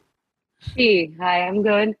are you? Hey, hi, I'm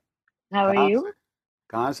good. How are you?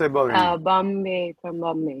 कहाँ से बोल रहे हैं? Bombay, from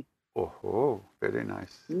Bombay. Oh, very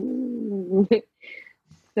nice.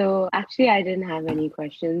 So actually, I didn't have any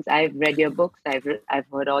questions. I've read your books. I've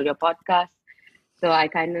heard all your podcasts. So I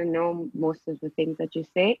kind of know most of the things that you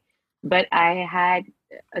say. But I had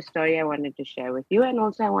a story I wanted to share with you. And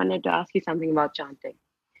also I wanted to ask you something about chanting.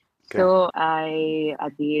 Okay. So I,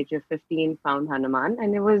 at the age of 15, found Hanuman.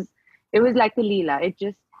 And it was like a Leela. It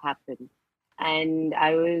just happened. And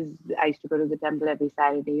I used to go to the temple every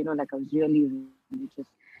Saturday, like I was really religious.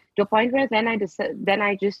 To a point where then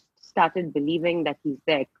I just started believing that he's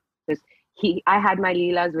there, because I had my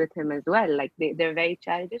Leelas with him as well. Like they're very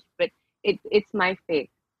childish, but it's my faith.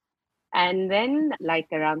 And then like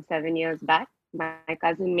around 7 years back, my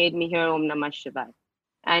cousin made me hear Om Namah Shivaya.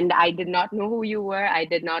 And I did not know who you were. I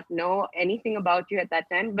did not know anything about you at that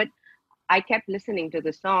time, but I kept listening to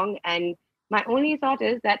the song. And my only thought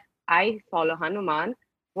is that I follow Hanuman.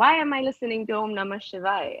 Why am I listening to Om Namah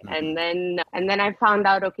Shivaya? Mm-hmm. And then I found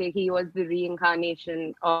out, okay, he was the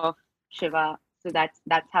reincarnation of Shiva. So that's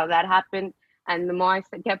how that happened. And the more I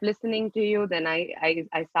kept listening to you, then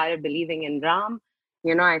I started believing in Ram.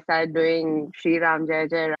 I started doing Shri Ram Jai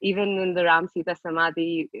Jai. Even in the Ram Sita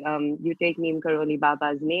Samadhi, you take Neem Karoli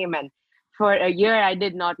Baba's name. And for a year, I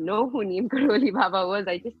did not know who Neem Karoli Baba was.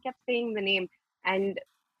 I just kept saying the name. And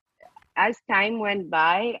as time went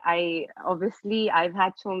by, I've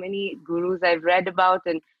had so many gurus I've read about,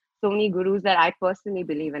 and so many gurus that I personally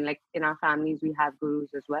believe in. Like in our families, we have gurus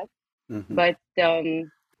as well. Mm-hmm. But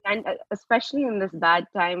and especially in this bad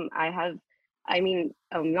time,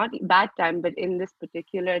 not bad time, but in this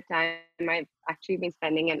particular time, I've actually been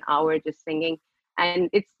spending an hour just singing, and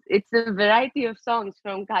it's a variety of songs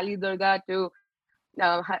from Kali Durga to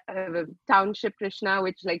Township Krishna,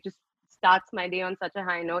 which like just starts my day on such a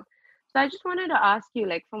high note. So I just wanted to ask you,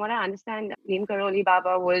 like, from what I understand, Neem Karoli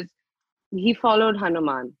Baba he followed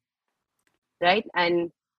Hanuman, right?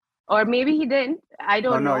 Or maybe he didn't. I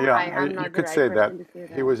don't know. I'm you not the could right say that. person to say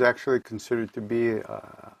He that. was actually considered to be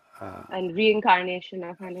And reincarnation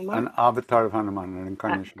of Hanuman. an avatar of Hanuman, an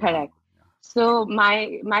incarnation of Hanuman. Correct. So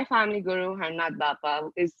my family guru Harnath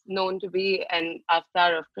Bapa is known to be an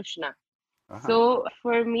avatar of Krishna. So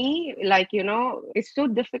for me, like, it's so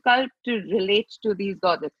difficult to relate to these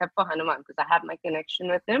gods, except for Hanuman, because I have my connection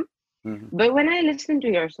with him. Mm-hmm. But when I listen to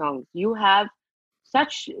your songs, you have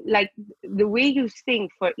such, like, the way you sing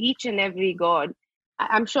for each and every god.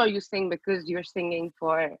 I'm sure you sing because you're singing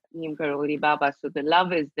for Neem Karoli Baba, so the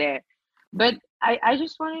love is there. But I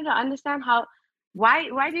just wanted to understand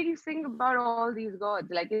why did you sing about all these gods?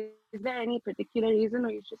 Like, is there any particular reason,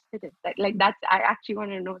 or you just did it? Like that's, I actually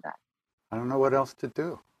want to know that. I don't know what else to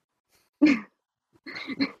do.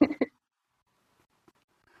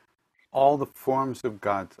 All the forms of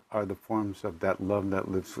God are the forms of that love that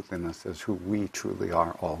lives within us as who we truly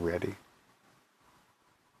are already.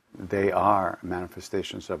 They are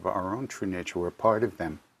manifestations of our own true nature. We're part of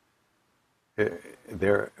them.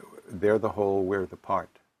 They're the whole, we're the part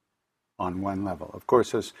on one level. Of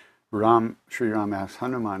course, as Sri Ram asked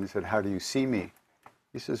Hanuman, he said, how do you see me?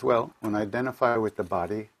 He says, well, when I identify with the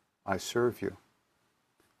body, I serve you.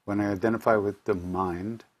 When I identify with the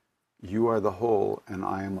mind, you are the whole and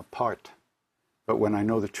I am a part. But when I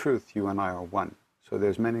know the truth, you and I are one. So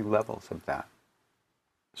there's many levels of that.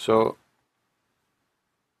 So,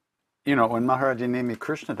 when Maharaji named me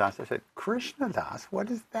Krishnadas, I said, Krishnadas?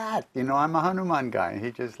 What is that? I'm a Hanuman guy. And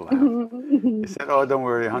he just laughed. He said, oh, don't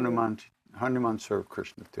worry, Hanuman served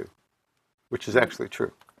Krishna too, which is actually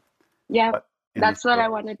true. Yeah, that's what I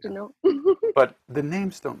wanted to know. But the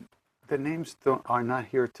names are not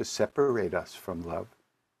here to separate us from love.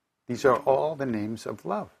 These are all the names of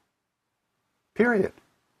love. Period.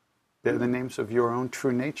 They're the names of your own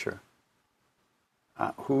true nature.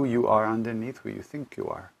 Who you are underneath who you think you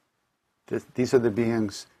are. These are the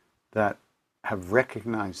beings that have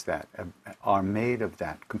recognized that, are made of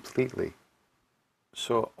that completely.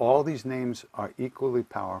 So all these names are equally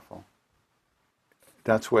powerful.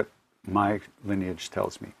 That's what my lineage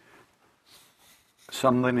tells me.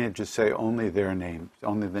 Some lineages say only their names,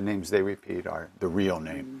 only the names they repeat are the real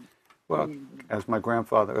name. Well, as my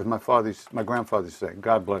grandfather say,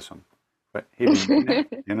 God bless him, but he didn't mean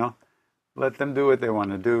it, Let them do what they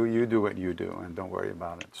want to do. You do what you do, and don't worry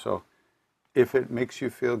about it. So, if it makes you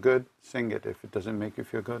feel good, sing it. If it doesn't make you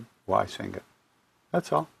feel good, why sing it?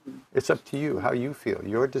 That's all. It's up to you, how you feel,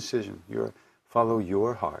 your decision. Follow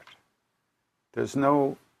your heart. There's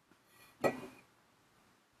no...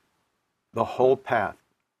 The whole path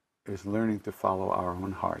is learning to follow our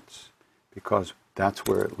own hearts, because that's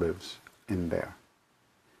where it lives, in there.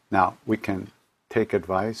 Now, we can take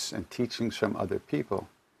advice and teachings from other people,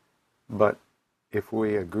 but if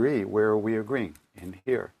we agree, where are we agreeing? In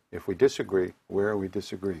here. If we disagree, where are we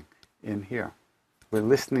disagreeing? In here. We're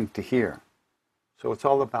listening to hear. So it's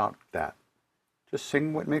all about that. Just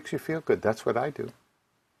sing what makes you feel good. That's what I do.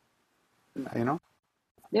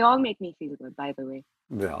 They all make me feel good, by the way.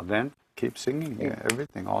 Well, then keep singing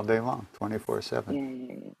everything all day long, 24/7.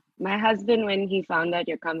 Yeah. My husband, when he found out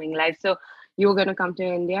you're coming live, so you were going to come to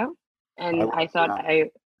India, and I thought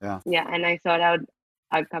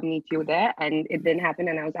I'd come meet you there, and it didn't happen,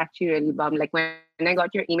 and I was actually really bummed. Like when I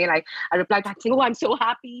got your email, I replied back saying, "Oh, I'm so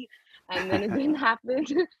happy," and then it didn't happen.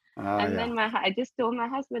 Then I just told my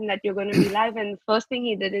husband that you're going to be live, and the first thing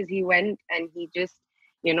he did is he went and he just,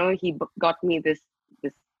 he got me this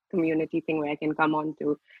community thing where I can come on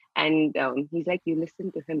to, and he's like, "You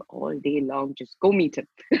listen to him all day long, just go meet him."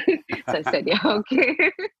 So I said, "Yeah, okay."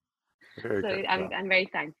 Very good. I'm very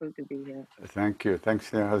thankful to be here. Thank you. Thanks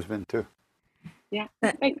to your husband too. Yeah,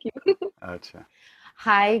 thank you. Gotcha.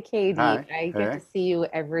 Hi, KD. Hi. I get to see you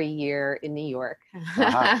every year in New York.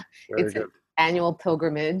 Very It's good. an annual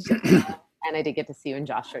pilgrimage, and I did get to see you in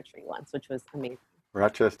Joshua Tree once, which was amazing.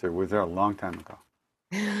 Rochester was there a long time ago.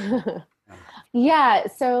 Yeah,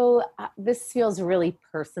 so this feels really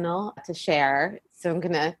personal to share. So I'm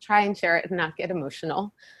going to try and share it and not get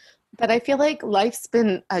emotional. But I feel like life's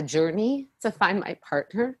been a journey to find my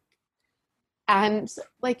partner. And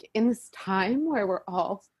like in this time where we're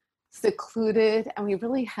all secluded and we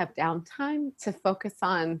really have downtime to focus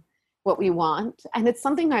on what we want. And it's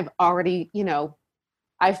something I've already,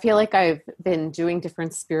 I feel like I've been doing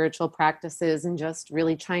different spiritual practices and just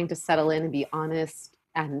really trying to settle in and be honest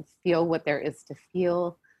and feel what there is to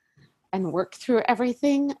feel and work through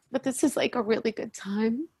everything. But this is like a really good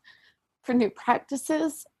time for new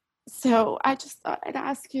practices. So I just thought I'd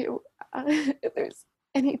ask you if there's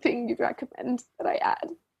anything you'd recommend that I add.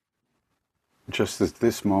 Just as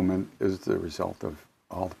this moment is the result of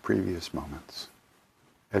all the previous moments,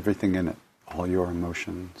 everything in it, all your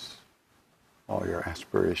emotions, all your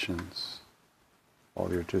aspirations,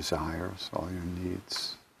 all your desires, all your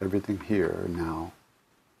needs, everything here now,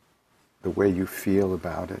 the way you feel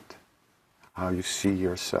about it, how you see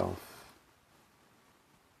yourself,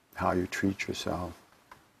 how you treat yourself,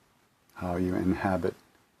 how you inhabit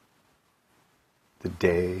the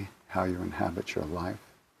day, how you inhabit your life.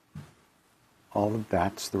 All of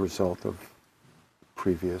that's the result of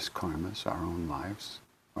previous karmas, our own lives,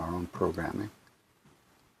 our own programming.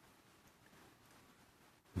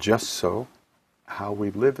 Just so, how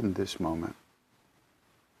we live in this moment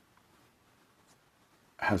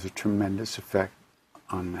has a tremendous effect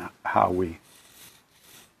on how we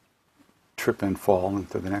trip and fall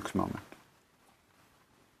into the next moment.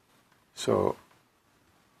 So,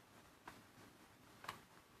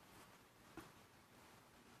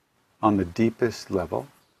 on the deepest level,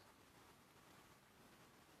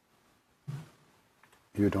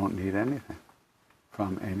 you don't need anything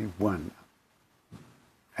from anyone.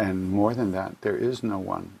 And more than that, there is no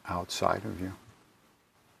one outside of you.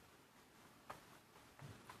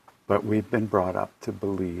 But we've been brought up to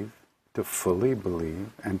believe, to fully believe,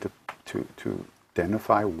 and to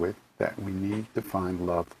identify with that we need to find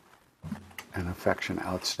love and affection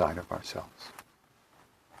outside of ourselves.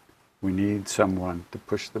 We need someone to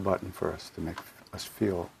push the button for us, to make us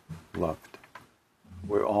feel loved.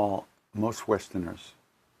 Most Westerners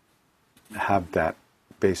have that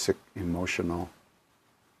basic emotional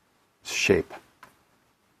shape.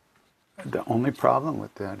 The only problem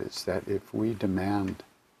with that is that if we demand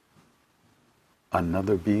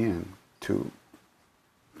another being to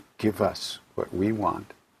give us what we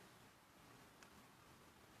want,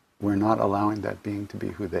 we're not allowing that being to be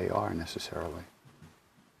who they are necessarily.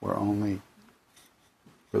 We're only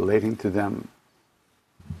relating to them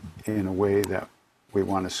in a way that we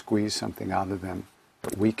want to squeeze something out of them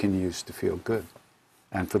that we can use to feel good.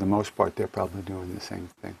 And for the most part, they're probably doing the same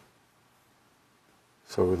thing.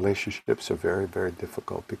 So relationships are very, very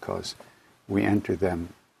difficult because we enter them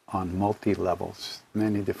on multi-levels,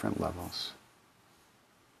 many different levels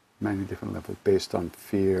based on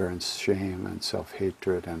fear and shame and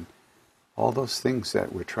self-hatred and all those things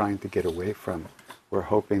that we're trying to get away from. We're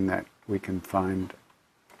hoping that we can find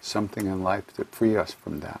something in life to free us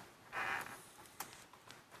from that.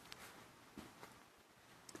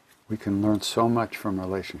 We can learn so much from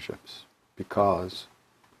relationships because,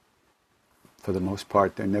 for the most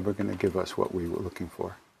part, they're never going to give us what we were looking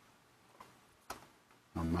for,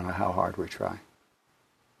 no matter how hard we try.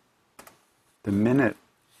 The minute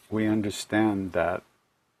we understand that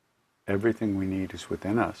everything we need is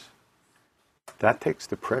within us, that takes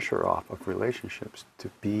the pressure off of relationships to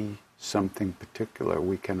be something particular.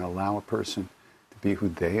 We can allow a person to be who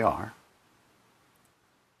they are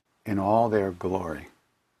in all their glory,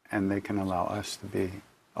 and they can allow us to be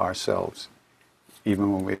ourselves,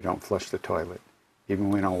 even when we don't flush the toilet, even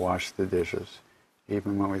when we don't wash the dishes,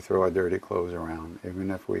 even when we throw our dirty clothes around,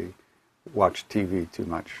 even if we watch TV too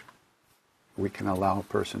much. We can allow a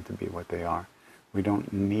person to be what they are. We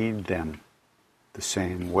don't need them the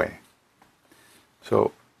same way.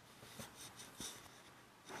 So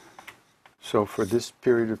for this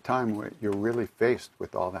period of time where you're really faced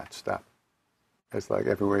with all that stuff, it's like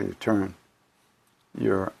everywhere you turn,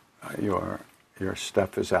 your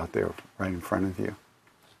stuff is out there right in front of you.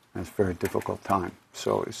 And it's a very difficult time.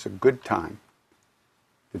 So it's a good time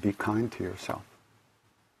to be kind to yourself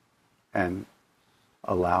and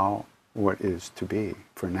allow what is to be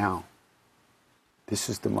for now. This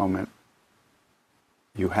is the moment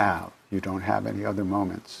you have. You don't have any other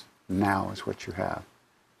moments. Now is what you have.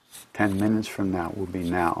 10 minutes from now will be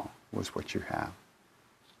now, was what you have.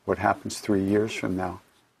 What happens 3 years from now,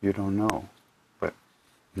 you don't know. But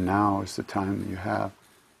now is the time that you have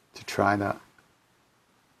to try to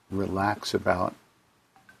relax about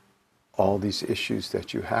all these issues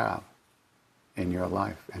that you have in your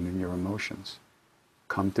life and in your emotions.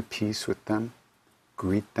 Come to peace with them,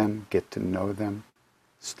 greet them, get to know them.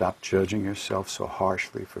 Stop judging yourself so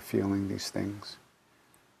harshly for feeling these things.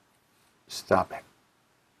 Stop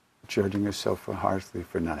judging yourself so harshly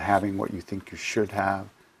for not having what you think you should have.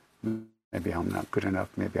 Maybe I'm not good enough.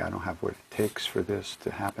 Maybe I don't have what it takes for this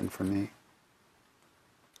to happen for me.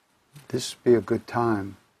 This would be a good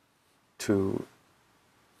time to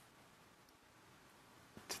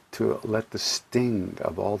let the sting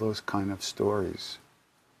of all those kind of stories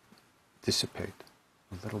dissipate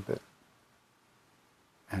a little bit.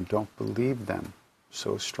 And don't believe them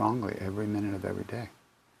so strongly every minute of every day.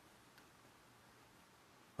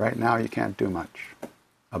 Right now you can't do much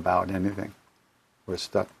about anything. We're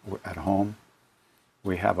stuck at home.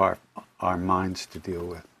 We have our minds to deal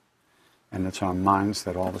with. And it's our minds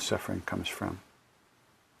that all the suffering comes from.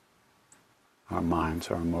 Our minds,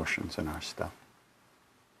 our emotions, and our stuff.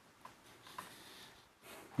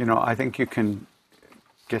 You know, I think you can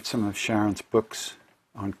get some of Sharon's books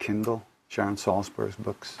on Kindle, Sharon Salzberg's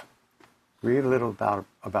books. Read a little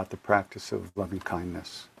about the practice of loving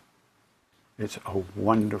kindness. It's a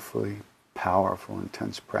wonderfully powerful,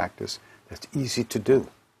 intense practice that's easy to do.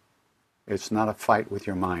 It's not a fight with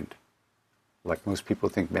your mind. Like most people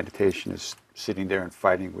think meditation is sitting there and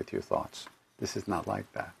fighting with your thoughts. This is not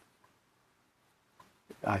like that.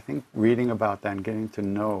 I think reading about that and getting to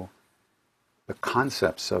know the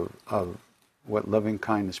concepts of what loving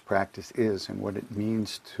kindness practice is and what it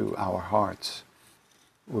means to our hearts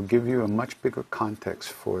will give you a much bigger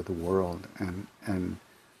context for the world and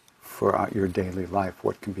for your daily life,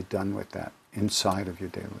 what can be done with that inside of your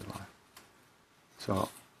daily life. So,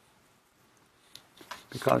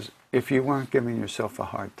 because if you weren't giving yourself a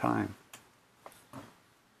hard time,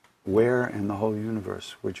 where in the whole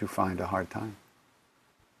universe would you find a hard time?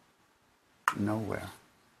 Nowhere.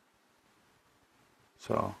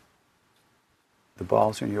 So, the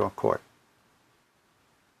ball's in your court.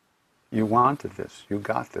 You wanted this. You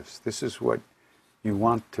got this. This is what you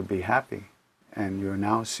want to be happy. And you're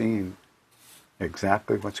now seeing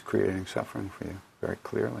exactly what's creating suffering for you very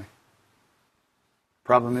clearly.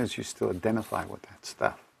 Problem is, you still identify with that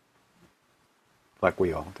stuff. Like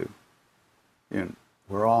we all do.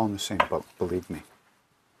 We're all in the same boat, believe me.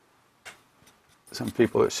 Some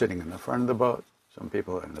people are sitting in the front of the boat. Some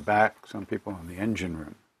people are in the back. Some people in the engine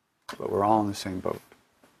room. But we're all in the same boat.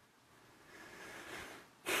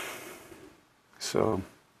 So,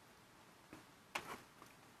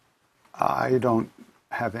 I don't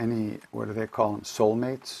have any, what do they call them,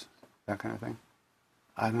 soulmates? That kind of thing.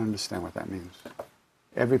 I don't understand what that means.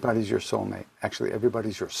 Everybody's your soulmate. Actually,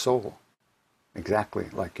 everybody's your soul. Exactly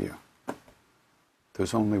like you.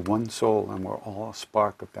 There's only one soul, and we're all a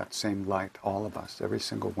spark of that same light, all of us, every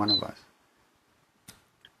single one of us.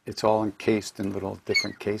 It's all encased in little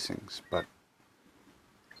different casings, but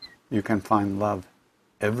you can find love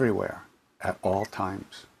everywhere, at all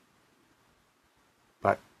times.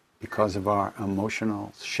 But because of our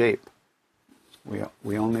emotional shape,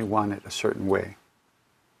 we only want it a certain way.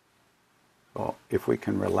 Well, if we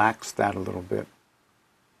can relax that a little bit,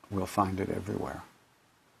 we'll find it everywhere.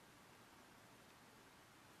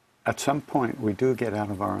 At some point, we do get out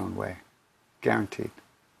of our own way. Guaranteed.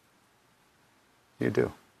 You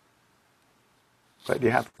do. But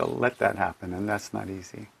you have to let that happen, and that's not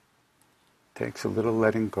easy. It takes a little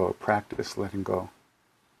letting go. Practice letting go.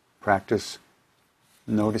 Practice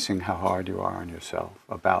noticing how hard you are on yourself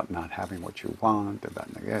about not having what you want, about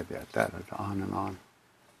on and on.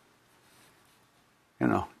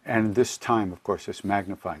 And this time, of course, it's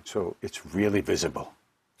magnified, so it's really visible.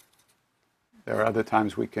 There are other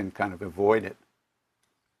times we can kind of avoid it.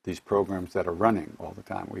 These programs that are running all the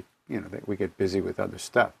time, we get busy with other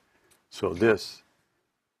stuff. So this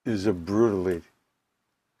is a brutal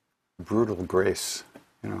grace,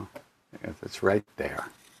 it's right there.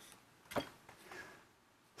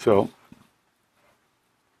 So,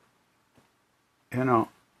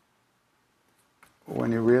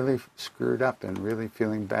 when you're really screwed up and really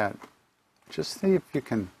feeling bad, just see if you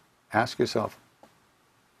can ask yourself,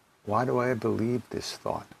 why do I believe this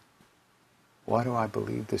thought? Why do I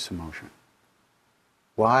believe this emotion?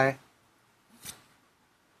 Why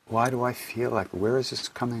do I feel like, where is this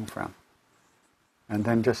coming from? And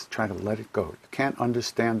then just try to let it go. You can't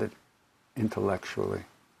understand it intellectually,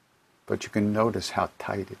 but you can notice how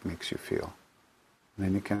tight it makes you feel. And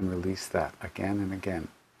then you can release that again and again,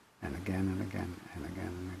 and again and again, and again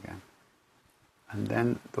and again. And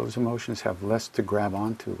then those emotions have less to grab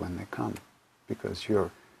onto when they come, because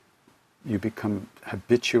you become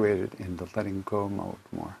habituated in the letting go mode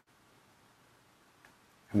more.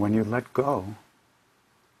 And when you let go,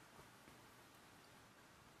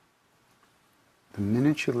 the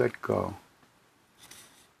minute you let go,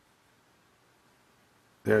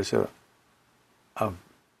 there's an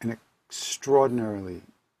extraordinarily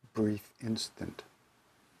brief instant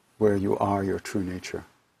where you are your true nature,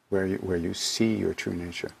 where you see your true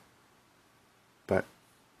nature. But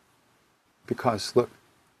because, look,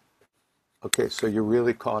 okay, so you're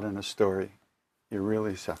really caught in a story. You're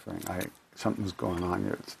really suffering. Something's going on.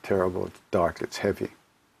 It's terrible. It's dark. It's heavy.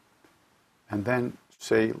 And then,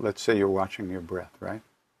 let's say you're watching your breath, right?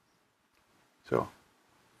 So,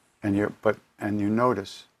 and you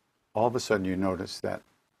notice, all of a sudden you notice that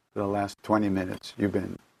for the last 20 minutes you've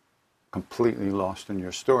been completely lost in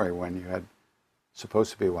your story when you had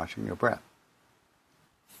supposed to be watching your breath.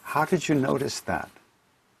 How did you notice that?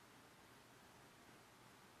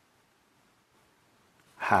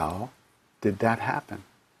 How did that happen?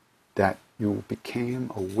 That you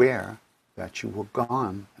became aware that you were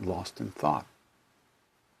gone and lost in thought.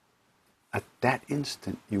 At that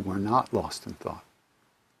instant, you were not lost in thought.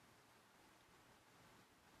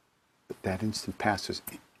 But that instant passes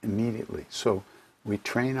immediately. So we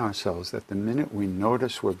train ourselves that the minute we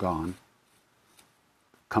notice we're gone,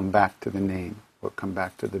 come back to the name, or come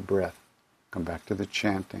back to the breath, come back to the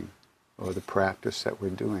chanting, or the practice that we're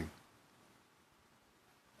doing,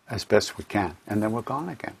 as best we can. And then we're gone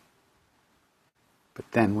again. But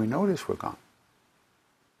then we notice we're gone.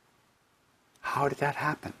 How did that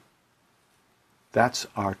happen? That's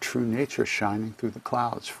our true nature shining through the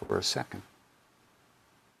clouds for a second.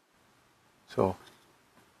 So,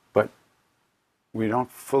 but we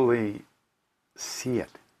don't fully see it.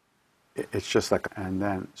 It's just like, and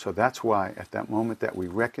then, so that's why at that moment that we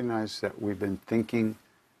recognize that we've been thinking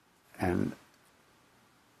and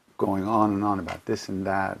going on and on about this and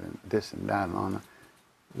that and this and that and on,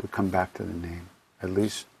 we come back to the name, at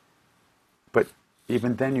least. But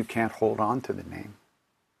even then you can't hold on to the name.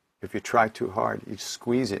 If you try too hard, you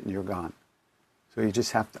squeeze it and you're gone. So you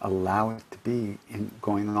just have to allow it to be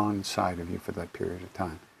going on inside of you for that period of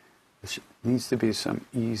time. There needs to be some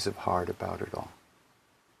ease of heart about it all.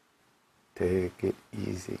 Take it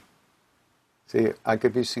easy. See, I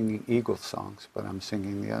could be singing Eagle songs, but I'm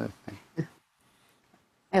singing the other thing.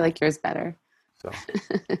 I like yours better.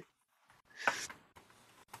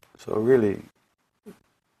 So really,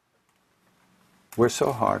 we're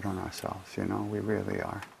so hard on ourselves, we really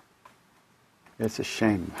are. It's a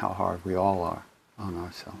shame how hard we all are on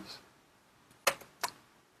ourselves.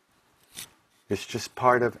 It's just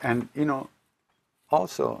part of, and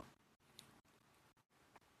also,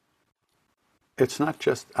 it's not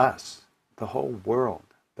just us. The whole world,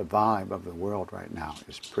 the vibe of the world right now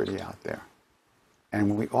is pretty out there.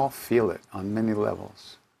 And we all feel it on many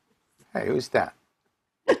levels. Hey, who's that?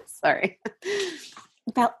 Sorry.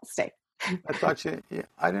 Stay. I thought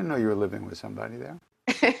I didn't know you were living with somebody there.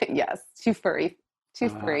 Yes, two furry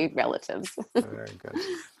relatives. Very good.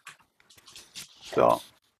 So,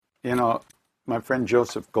 my friend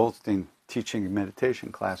Joseph Goldstein teaching a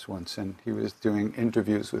meditation class once, and he was doing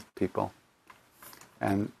interviews with people.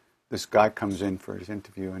 And this guy comes in for his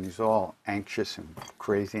interview, and he's all anxious and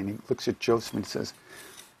crazy, and he looks at Joseph and says,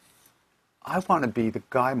 I want to be the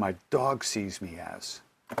guy my dog sees me as.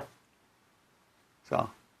 So,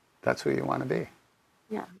 that's who you want to be.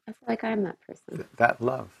 Yeah, I feel like I'm that person. That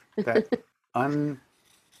love, that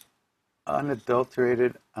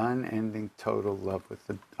unadulterated, unending, total love with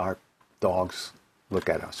our dogs look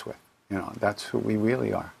at us with. That's who we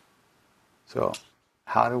really are. So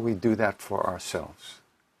how do we do that for ourselves?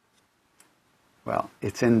 Well,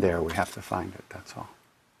 it's in there. We have to find it. That's all.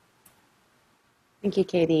 Thank you,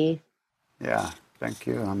 Katie. Yeah, thank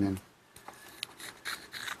you.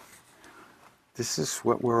 This is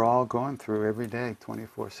what we're all going through every day,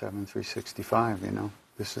 24/7, 365,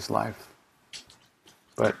 This is life.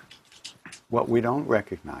 But what we don't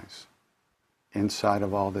recognize inside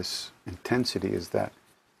of all this intensity is that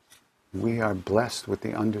we are blessed with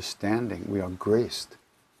the understanding, we are graced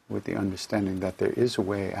with the understanding that there is a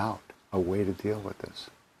way out, a way to deal with this.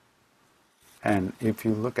 And if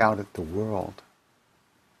you look out at the world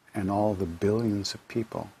and all the billions of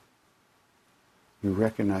people, you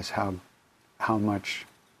recognize how much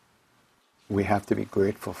we have to be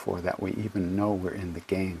grateful for that we even know we're in the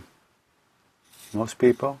game. Most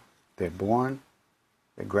people, they're born,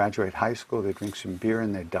 they graduate high school, they drink some beer,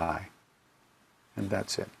 and they die. And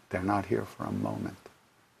that's it. They're not here for a moment.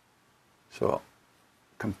 So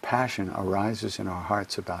compassion arises in our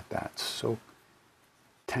hearts about that so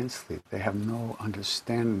intensely. They have no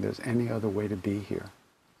understanding there's any other way to be here.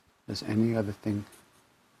 There's any other thing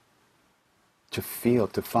to feel,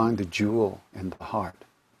 to find the jewel in the heart.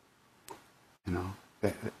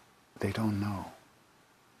 They don't know.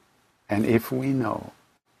 And if we know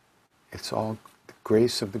it's all the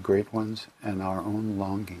grace of the great ones and our own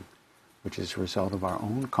longing, which is a result of our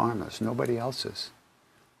own karmas, nobody else's.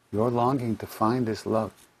 Your longing to find this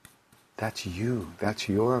love, that's you, that's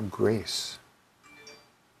your grace.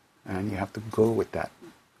 And you have to go with that,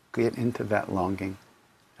 get into that longing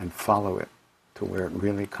and follow it to where it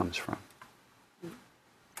really comes from.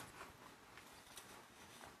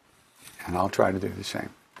 And I'll try to do the same.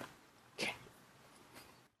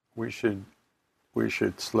 We should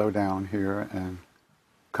slow down here and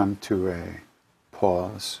come to a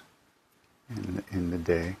pause in the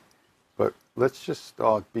day. But let's just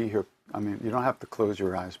all be here. I mean, you don't have to close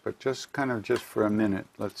your eyes, but just for a minute,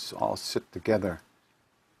 let's all sit together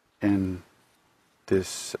in the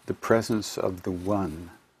presence of the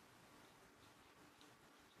One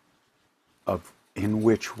in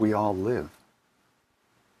which we all live.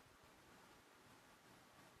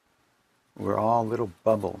 We're all little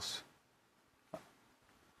bubbles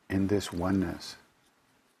in this oneness,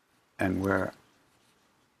 and we're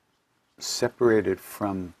separated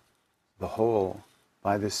from the whole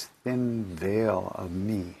by this thin veil of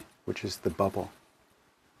me, which is the bubble.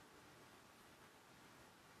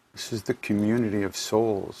 This is the community of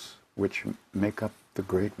souls which make up the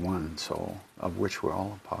great one soul, of which we're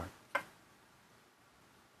all a part.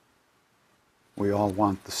 We all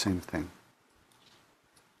want the same thing.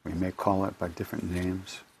 We may call it by different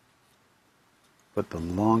names, but the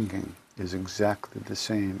longing is exactly the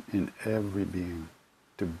same in every being,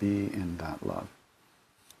 to be in that love,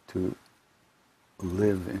 to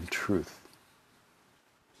live in truth.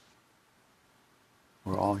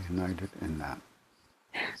 We're all united in that.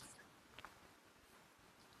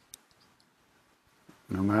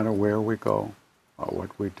 No matter where we go or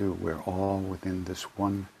what we do, we're all within this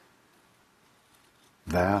one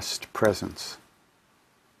vast presence.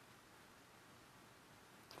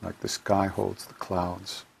 Like the sky holds the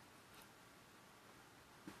clouds,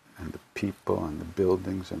 and the people and the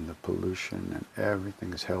buildings and the pollution and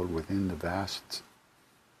everything is held within the vast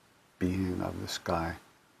being of the sky.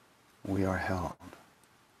 We are held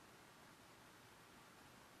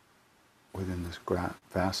within this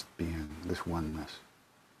vast being, this oneness.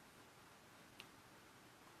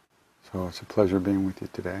 So it's a pleasure being with you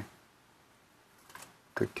today.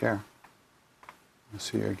 Good care. We'll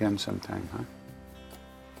see you again sometime, huh?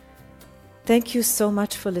 Thank you so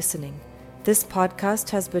much for listening. This podcast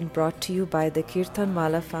has been brought to you by the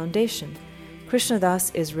Kirtanwala Foundation. Krishnadas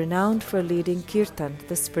is renowned for leading kirtan,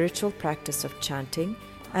 the spiritual practice of chanting,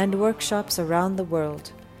 and workshops around the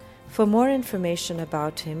world. For more information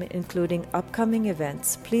about him, including upcoming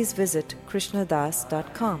events, please visit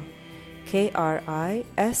krishnadas.com.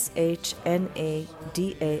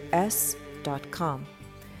 KRISHNADAS.com.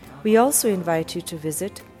 We also invite you to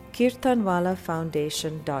visit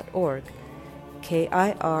kirtanwalafoundation.org.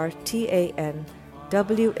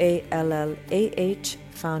 KIRTANWALLAH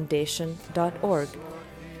foundation.org.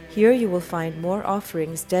 Here you will find more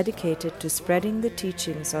offerings dedicated to spreading the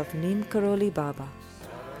teachings of Neem Karoli Baba.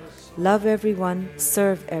 Love everyone,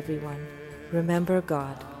 serve everyone, remember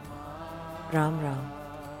God. Ram Ram.